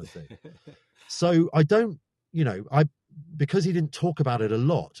that kind of thing. So I don't, because he didn't talk about it a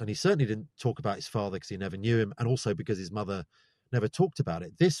lot, and he certainly didn't talk about his father because he never knew him, and also because his mother never talked about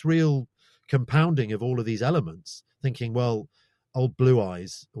it, this real compounding of all of these elements, thinking, well, old Blue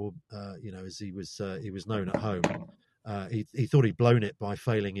Eyes, or as he was known at home, he thought he'd blown it by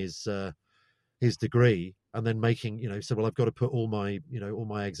failing his degree, and then said, well, I've got to put all my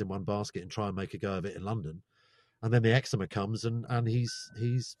eggs in one basket and try and make a go of it in London. And then the eczema comes, and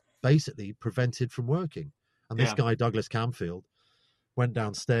he's basically prevented from working. And this guy, Douglas Camfield, went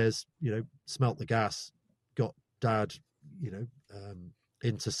downstairs, smelt the gas, got Dad,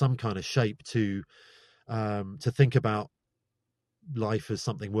 into some kind of shape to think about life as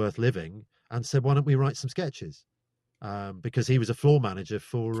something worth living, and said, why don't we write some sketches? Because he was a floor manager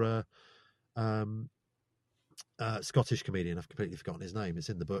for Scottish comedian. I've completely forgotten his name. It's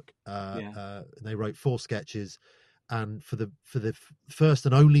in the book. And they wrote 4 sketches, and for the first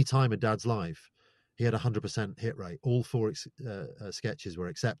and only time in Dad's life, he had 100% hit rate. All 4 sketches were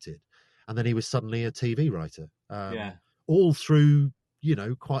accepted, and then he was suddenly a TV writer. All through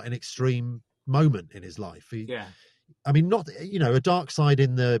quite an extreme moment in his life. I mean, not a dark side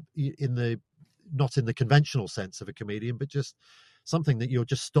in the not in the conventional sense of a comedian, but just something that you're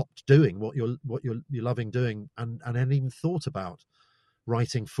just stopped doing what you're loving doing, and hadn't even thought about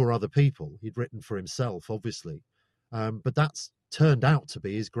writing for other people. He'd written for himself, obviously, but that's turned out to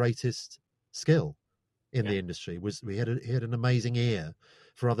be his greatest skill in the industry. He had an amazing ear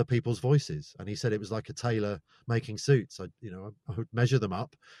for other people's voices, and he said it was like a tailor making suits. I would measure them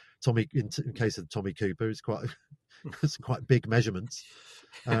up. Tommy, in case of Tommy Cooper, it's quite big measurements,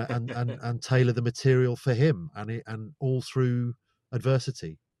 and tailor the material for him, and all through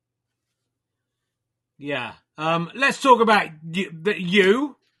adversity. Let's talk about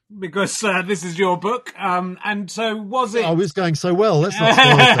you, because this is your book. And so was it? I was going so well. Let's not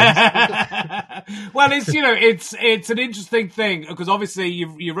spoil things. Well, it's an interesting thing, because obviously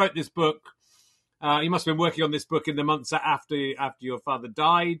you wrote this book. You must have been working on this book in the months after your father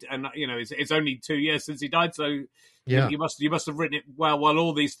died, and it's only 2 years since he died. So you must have written it while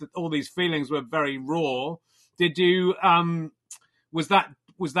all these feelings were very raw. Did you? Was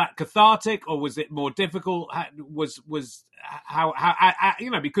that cathartic, or was it more difficult? Was how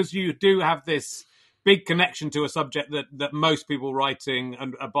because you do have this big connection to a subject that most people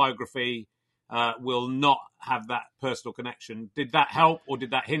writing a biography will not have that personal connection. Did that help, or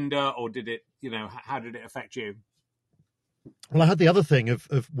did that hinder, or did it, how did it affect you? Well, I had the other thing of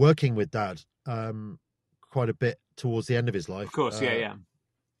working with Dad quite a bit towards the end of his life. Of course,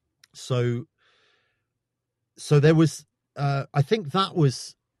 So there was, I think that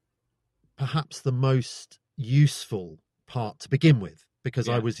was perhaps the most useful part to begin with, because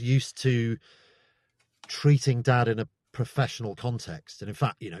I was used to treating Dad in a professional context. And in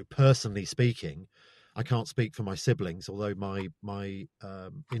fact, personally speaking, I can't speak for my siblings, although my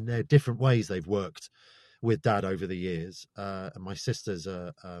in their different ways they've worked with Dad over the years. And my sister's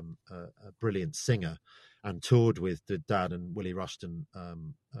a brilliant singer and toured with Dad and Willie Rushton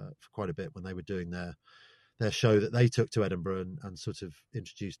for quite a bit when they were doing their show that they took to Edinburgh and sort of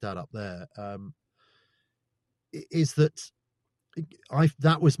introduced Dad up there. Is that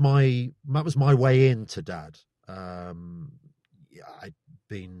that was my way into Dad. I'd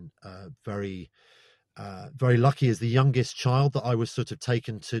been very lucky as the youngest child that I was sort of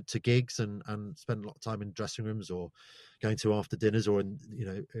taken to gigs and spent a lot of time in dressing rooms or going to after dinners or in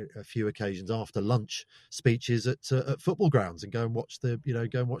a few occasions after lunch speeches at football grounds and go and watch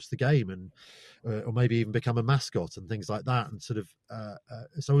the game and or maybe even become a mascot and things like that, and sort of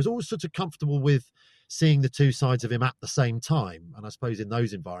so I was always sort of comfortable with seeing the two sides of him at the same time. And I suppose in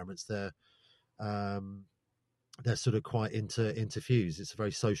those environments they're sort of quite interfused. It's a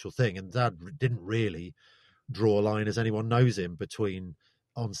very social thing, and Dad didn't really draw a line, as anyone knows him, between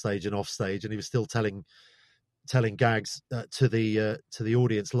on stage and off stage, and he was still telling gags to the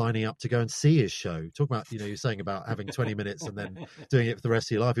audience lining up to go and see his show. Talk about, you're saying about having 20 minutes and then doing it for the rest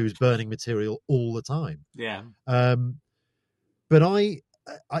of your life. He was burning material all the time. Yeah. But I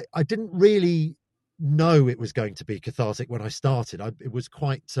didn't really know it was going to be cathartic when I started. It was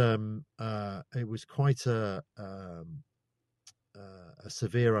quite a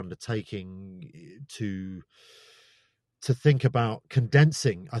severe undertaking to think about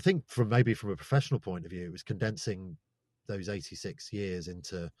condensing. I think from a professional point of view, it was condensing those 86 years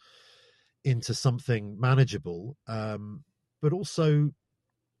into something manageable. But also,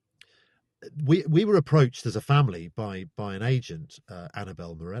 we were approached as a family by an agent,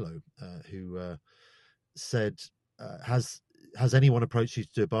 Annabelle Morello, who said, has anyone approached you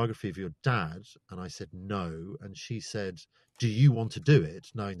to do a biography of your dad? And I said no. And she said, do you want to do it?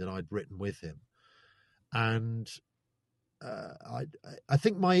 Knowing that I'd written with him. And I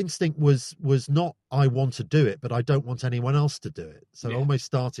think my instinct was not I want to do it, but I don't want anyone else to do it. So I almost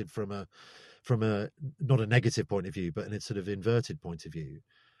started from a not a negative point of view, but in a sort of inverted point of view.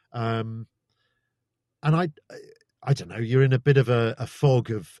 And I don't know, you're in a bit of a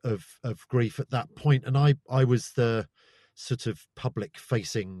fog of grief at that point. And I was the sort of public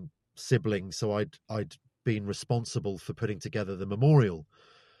facing sibling. So I'd been responsible for putting together the memorial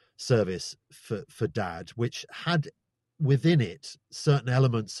service for Dad, which had within it certain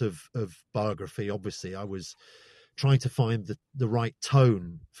elements of biography. Obviously, I was trying to find the right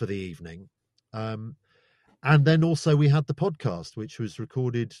tone for the evening. And then also we had the podcast, which was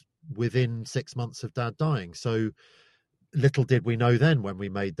recorded within 6 months of Dad dying. So little did we know then when we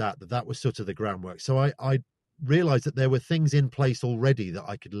made that was sort of the groundwork. So I realized that there were things in place already that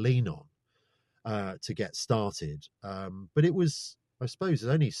I could lean on to get started. But it was, I suppose,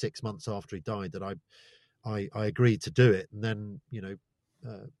 only 6 months after he died that I agreed to do it. And then,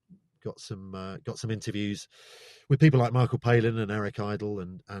 got some interviews with people like Michael Palin and Eric Idle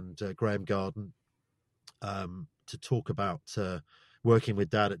and Graham Garden to talk about working with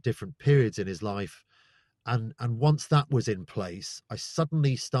Dad at different periods in his life. And once that was in place, I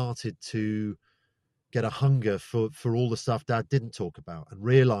suddenly started to get a hunger for all the stuff Dad didn't talk about, and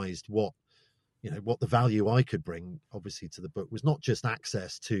realized what the value I could bring, obviously, to the book was not just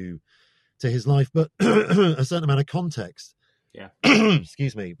access to his life, but a certain amount of context. Yeah.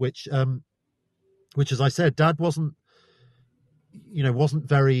 Excuse me, which, as I said, Dad wasn't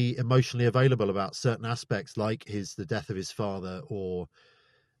very emotionally available about certain aspects, like the death of his father, or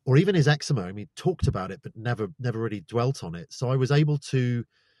even his eczema. I mean, he talked about it, but never really dwelt on it. So I was able to,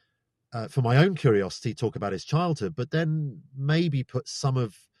 for my own curiosity, talk about his childhood, but then maybe put some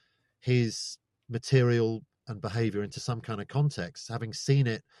of his material and behavior into some kind of context, having seen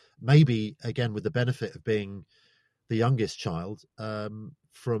it, maybe again with the benefit of being the youngest child.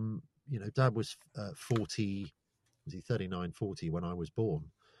 From Dad was 40, was he 39, 40 when I was born,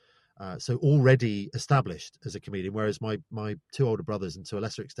 so already established as a comedian, whereas my two older brothers, and to a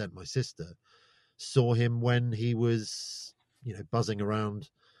lesser extent my sister, saw him when he was buzzing around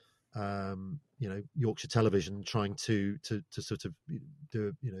Yorkshire television, trying to sort of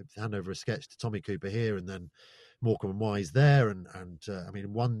do hand over a sketch to Tommy Cooper here, and then Morecambe and Wise there, and I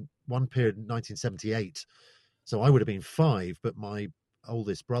mean one period in 1978, so I would have been 5, but my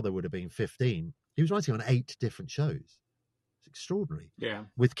oldest brother would have been 15. He was writing on 8 different shows. It's extraordinary. Yeah.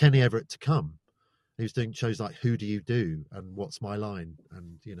 With Kenny Everett to come, he was doing shows like Who Do You Do and What's My Line,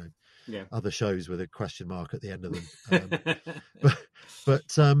 and other shows with a question mark at the end of them.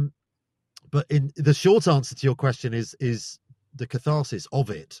 But in the short answer to your question is the catharsis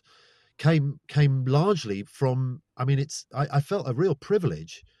of it came largely from, I mean, I felt a real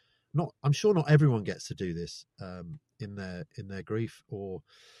privilege. I'm sure not everyone gets to do this in their grief,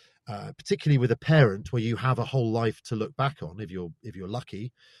 particularly with a parent where you have a whole life to look back on, if you're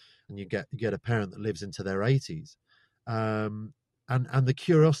lucky, and you get a parent that lives into their 80s, and the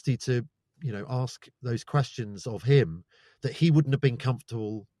curiosity to ask those questions of him that he wouldn't have been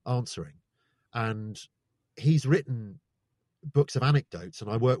comfortable answering. And he's written books of anecdotes, and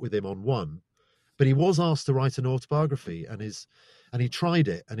I worked with him on one, but he was asked to write an autobiography, and he tried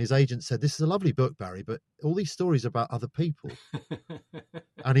it, and his agent said, "This is a lovely book, Barry, but all these stories are about other people."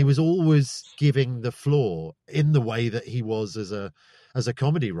 And he was always giving the floor in the way that he was as a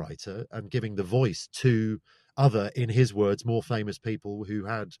comedy writer, and giving the voice to other, in his words, more famous people who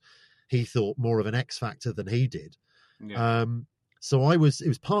had, he thought, more of an X factor than he did. Yeah. So it was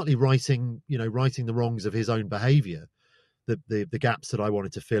partly writing the wrongs of his own behavior, the gaps that I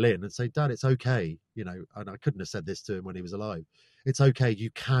wanted to fill in, and say, "Dad, it's okay." And I couldn't have said this to him when he was alive. It's okay.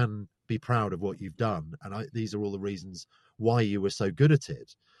 You can be proud of what you've done. And these are all the reasons why you were so good at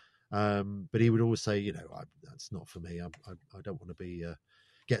it. But he would always say, that's not for me. I don't want to be,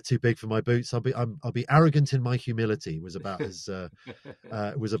 get too big for my boots. I'll be arrogant in my humility was about as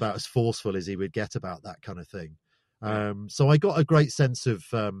forceful as he would get about that kind of thing. So I got a great sense of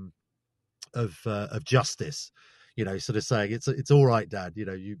justice, sort of saying it's all right, Dad.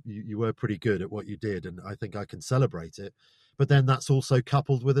 You were pretty good at what you did, and I think I can celebrate it. But then that's also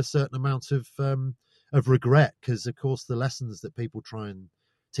coupled with a certain amount of regret, because of course the lessons that people try and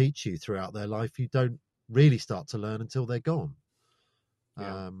teach you throughout their life, you don't really start to learn until they're gone.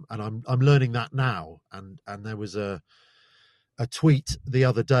 Yeah. And I'm learning that now. And there was a tweet the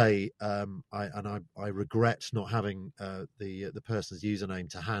other day. I regret not having the person's username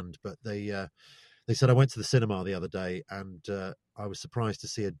to hand, but they said, I went to the cinema the other day, and I was surprised to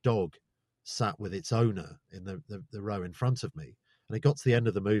see a dog sat with its owner in the row in front of me. And it got to the end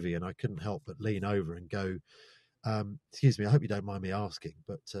of the movie, and I couldn't help but lean over and go, "Excuse me, I hope you don't mind me asking,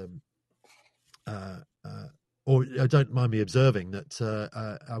 but or don't mind me observing that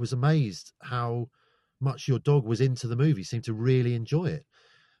I was amazed how much your dog was into the movie, seemed to really enjoy it."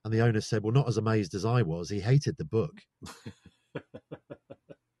 And the owner said, "Well, not as amazed as I was. He hated the book."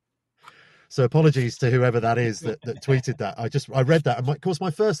 So apologies to whoever that is that tweeted that. I read that, and of course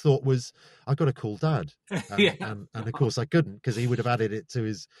my first thought was, I got to call Dad, and of course I couldn't, because he would have added it to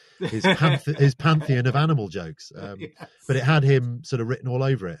his pantheon of animal jokes. But it had him sort of written all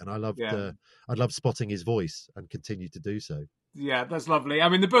over it, and I loved spotting his voice, and continued to do so. Yeah, that's lovely. I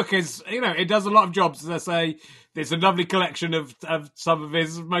mean, the book is, it does a lot of jobs, as I say. It's a lovely collection of some of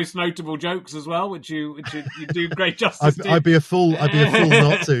his most notable jokes as well, which you do great justice to. I'd be a fool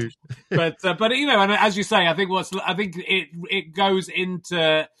not to. But and as you say, I think it goes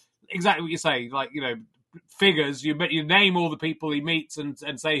into exactly what you say, like, figures. You name all the people he meets and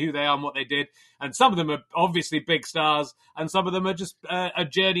say who they are and what they did, and some of them are obviously big stars, and some of them are just a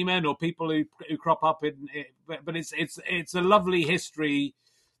journeymen or people who crop up in. But it's a lovely history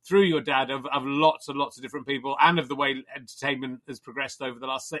through your dad of lots and lots of different people, and of the way entertainment has progressed over the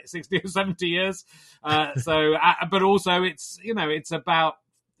last 60 or 70 years. But also it's about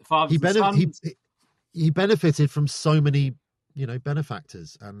fathers and sons. He benefited from so many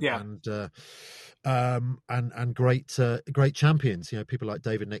benefactors and great champions, people like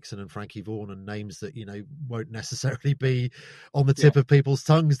David Nixon and Frankie Vaughan, and names that won't necessarily be on the tip of people's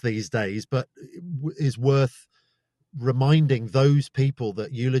tongues these days, but is worth reminding those people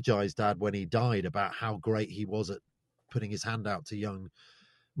that eulogized Dad when he died about how great he was at putting his hand out to young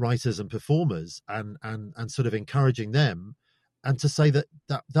writers and performers, and sort of encouraging them, and to say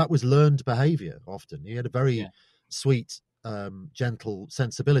that was learned behavior. Often he had a very sweet, gentle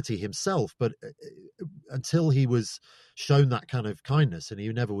sensibility himself, but until he was shown that kind of kindness, and he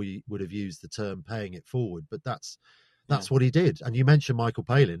never would have used the term paying it forward, but that's what he did. And you mentioned Michael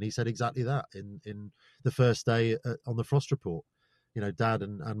Palin. He said exactly that in the first day on the Frost Report. Dad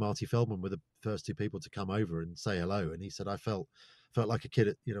and Marty Feldman were the first two people to come over and say hello, and he said, I felt like a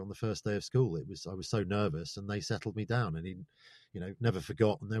kid on the first day of school. I was so nervous, and they settled me down, and he never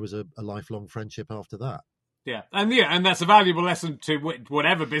forgot, and there was a lifelong friendship after that. Yeah, and that's a valuable lesson to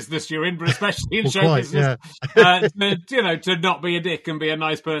whatever business you're in, but especially in show business. To not be a dick and be a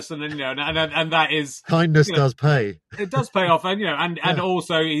nice person, and and that is kindness does pay. It does pay off, and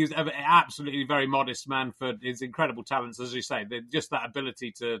also he's an absolutely very modest man for his incredible talents, as you say. Just that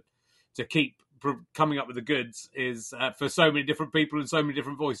ability to keep coming up with the goods is for so many different people and so many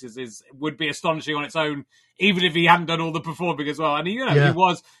different voices would be astonishing on its own, even if he hadn't done all the performing as well. And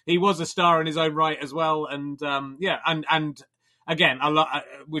he was a star in his own right as well. And and again,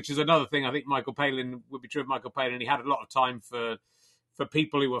 which is another thing I think Michael Palin would be true of Michael Palin. He had a lot of time for for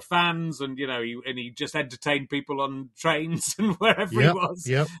people who were fans, and he just entertained people on trains and wherever he was.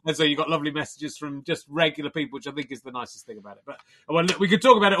 Yep. And so you got lovely messages from just regular people, which I think is the nicest thing about it. But look, we could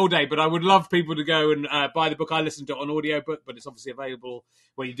talk about it all day, but I would love people to go and buy the book. I listened to it on audiobook, but it's obviously available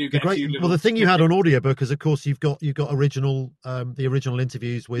where you do get a few little... Well, the thing you had on audiobook is, of course, you've got original the original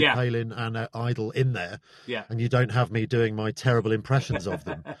interviews with Palin and Idol in there, and you don't have me doing my terrible impressions of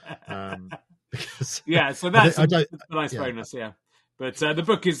them. So that's a nice bonus, But the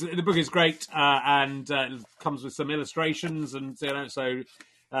book is great, and comes with some illustrations, and so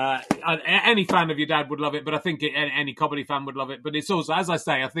any fan of your dad would love it. But I think any comedy fan would love it. But it's also, as I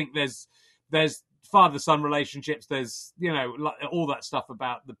say, I think there's father-son relationships. There's all that stuff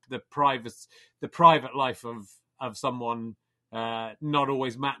about the private life of someone not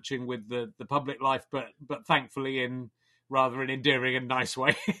always matching with the public life, but thankfully in rather an endearing and nice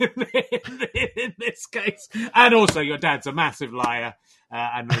way in this case. And also, your dad's a massive liar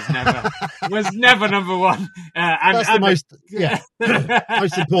and was never number one. That's the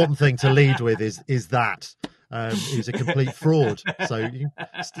most important thing to lead with is that he's a complete fraud. So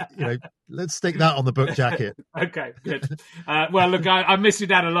let's stick that on the book jacket. Okay, good. Well, look, I miss your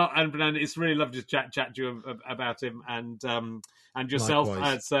dad a lot, and it's really lovely to chat to you about him and yourself.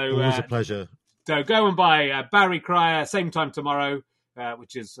 Always a pleasure. So go and buy Barry Cryer, same time tomorrow,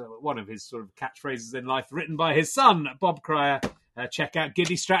 which is one of his sort of catchphrases in life, written by his son, Bob Cryer. Check out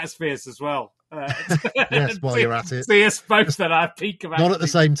Giddy Stratospheres as well. Yes, while you're at it. See us both at our peak of acting. Not at the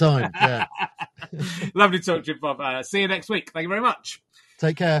same time, yeah. Lovely to talk to you, Bob. See you next week. Thank you very much.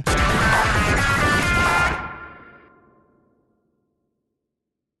 Take care.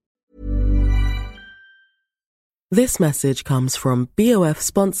 This message comes from BOF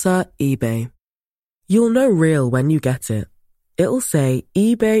sponsor eBay. You'll know real when you get it. It'll say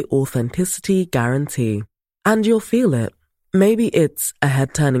eBay Authenticity Guarantee. And you'll feel it. Maybe it's a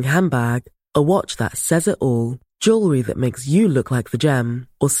head-turning handbag, a watch that says it all, jewelry that makes you look like the gem,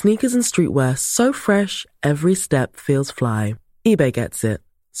 or sneakers and streetwear so fresh every step feels fly. eBay gets it.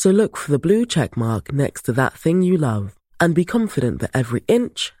 So look for the blue check mark next to that thing you love. And be confident that every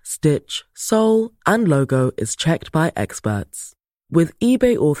inch, stitch, sole, and logo is checked by experts. With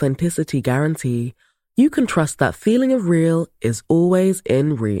eBay Authenticity Guarantee, you can trust that feeling of real is always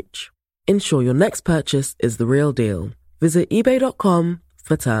in reach. Ensure your next purchase is the real deal. Visit eBay.com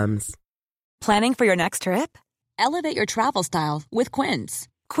for terms. Planning for your next trip? Elevate your travel style with Quince.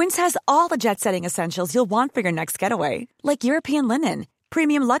 Quince has all the jet-setting essentials you'll want for your next getaway, like European linen,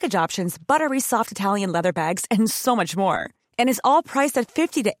 premium luggage options, buttery soft Italian leather bags, and so much more. And is all priced at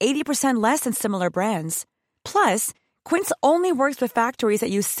 50 to 80% less than similar brands. Plus, Quince only works with factories that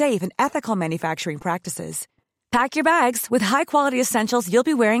use safe and ethical manufacturing practices. Pack your bags with high-quality essentials you'll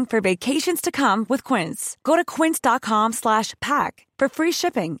be wearing for vacations to come with Quince. Go to quince.com/pack for free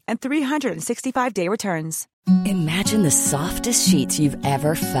shipping and 365-day returns. Imagine the softest sheets you've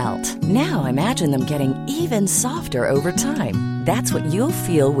ever felt. Now imagine them getting even softer over time. That's what you'll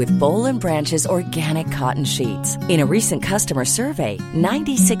feel with Boll & Branch's organic cotton sheets. In a recent customer survey,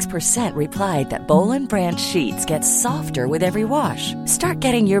 96% replied that Boll & Branch sheets get softer with every wash. Start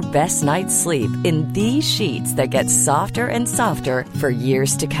getting your best night's sleep in these sheets that get softer and softer for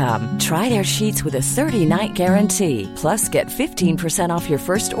years to come. Try their sheets with a 30-night guarantee. Plus, get 15% off your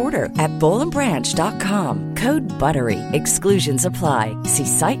first order at bollandbranch.com. Code BUTTERY. Exclusions apply. See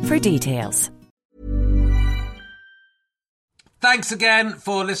site for details. Thanks again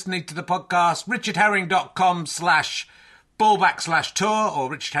for listening to the podcast. richardherring.com/ballback/tour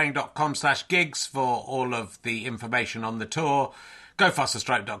or richardherring.com/gigs for all of the information on the tour.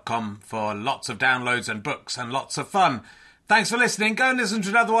 GoFasterStroke.com for lots of downloads and books and lots of fun. Thanks for listening. Go and listen to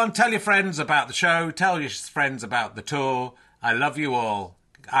another one. Tell your friends about the show. Tell your friends about the tour. I love you all.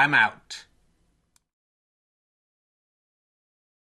 I'm out.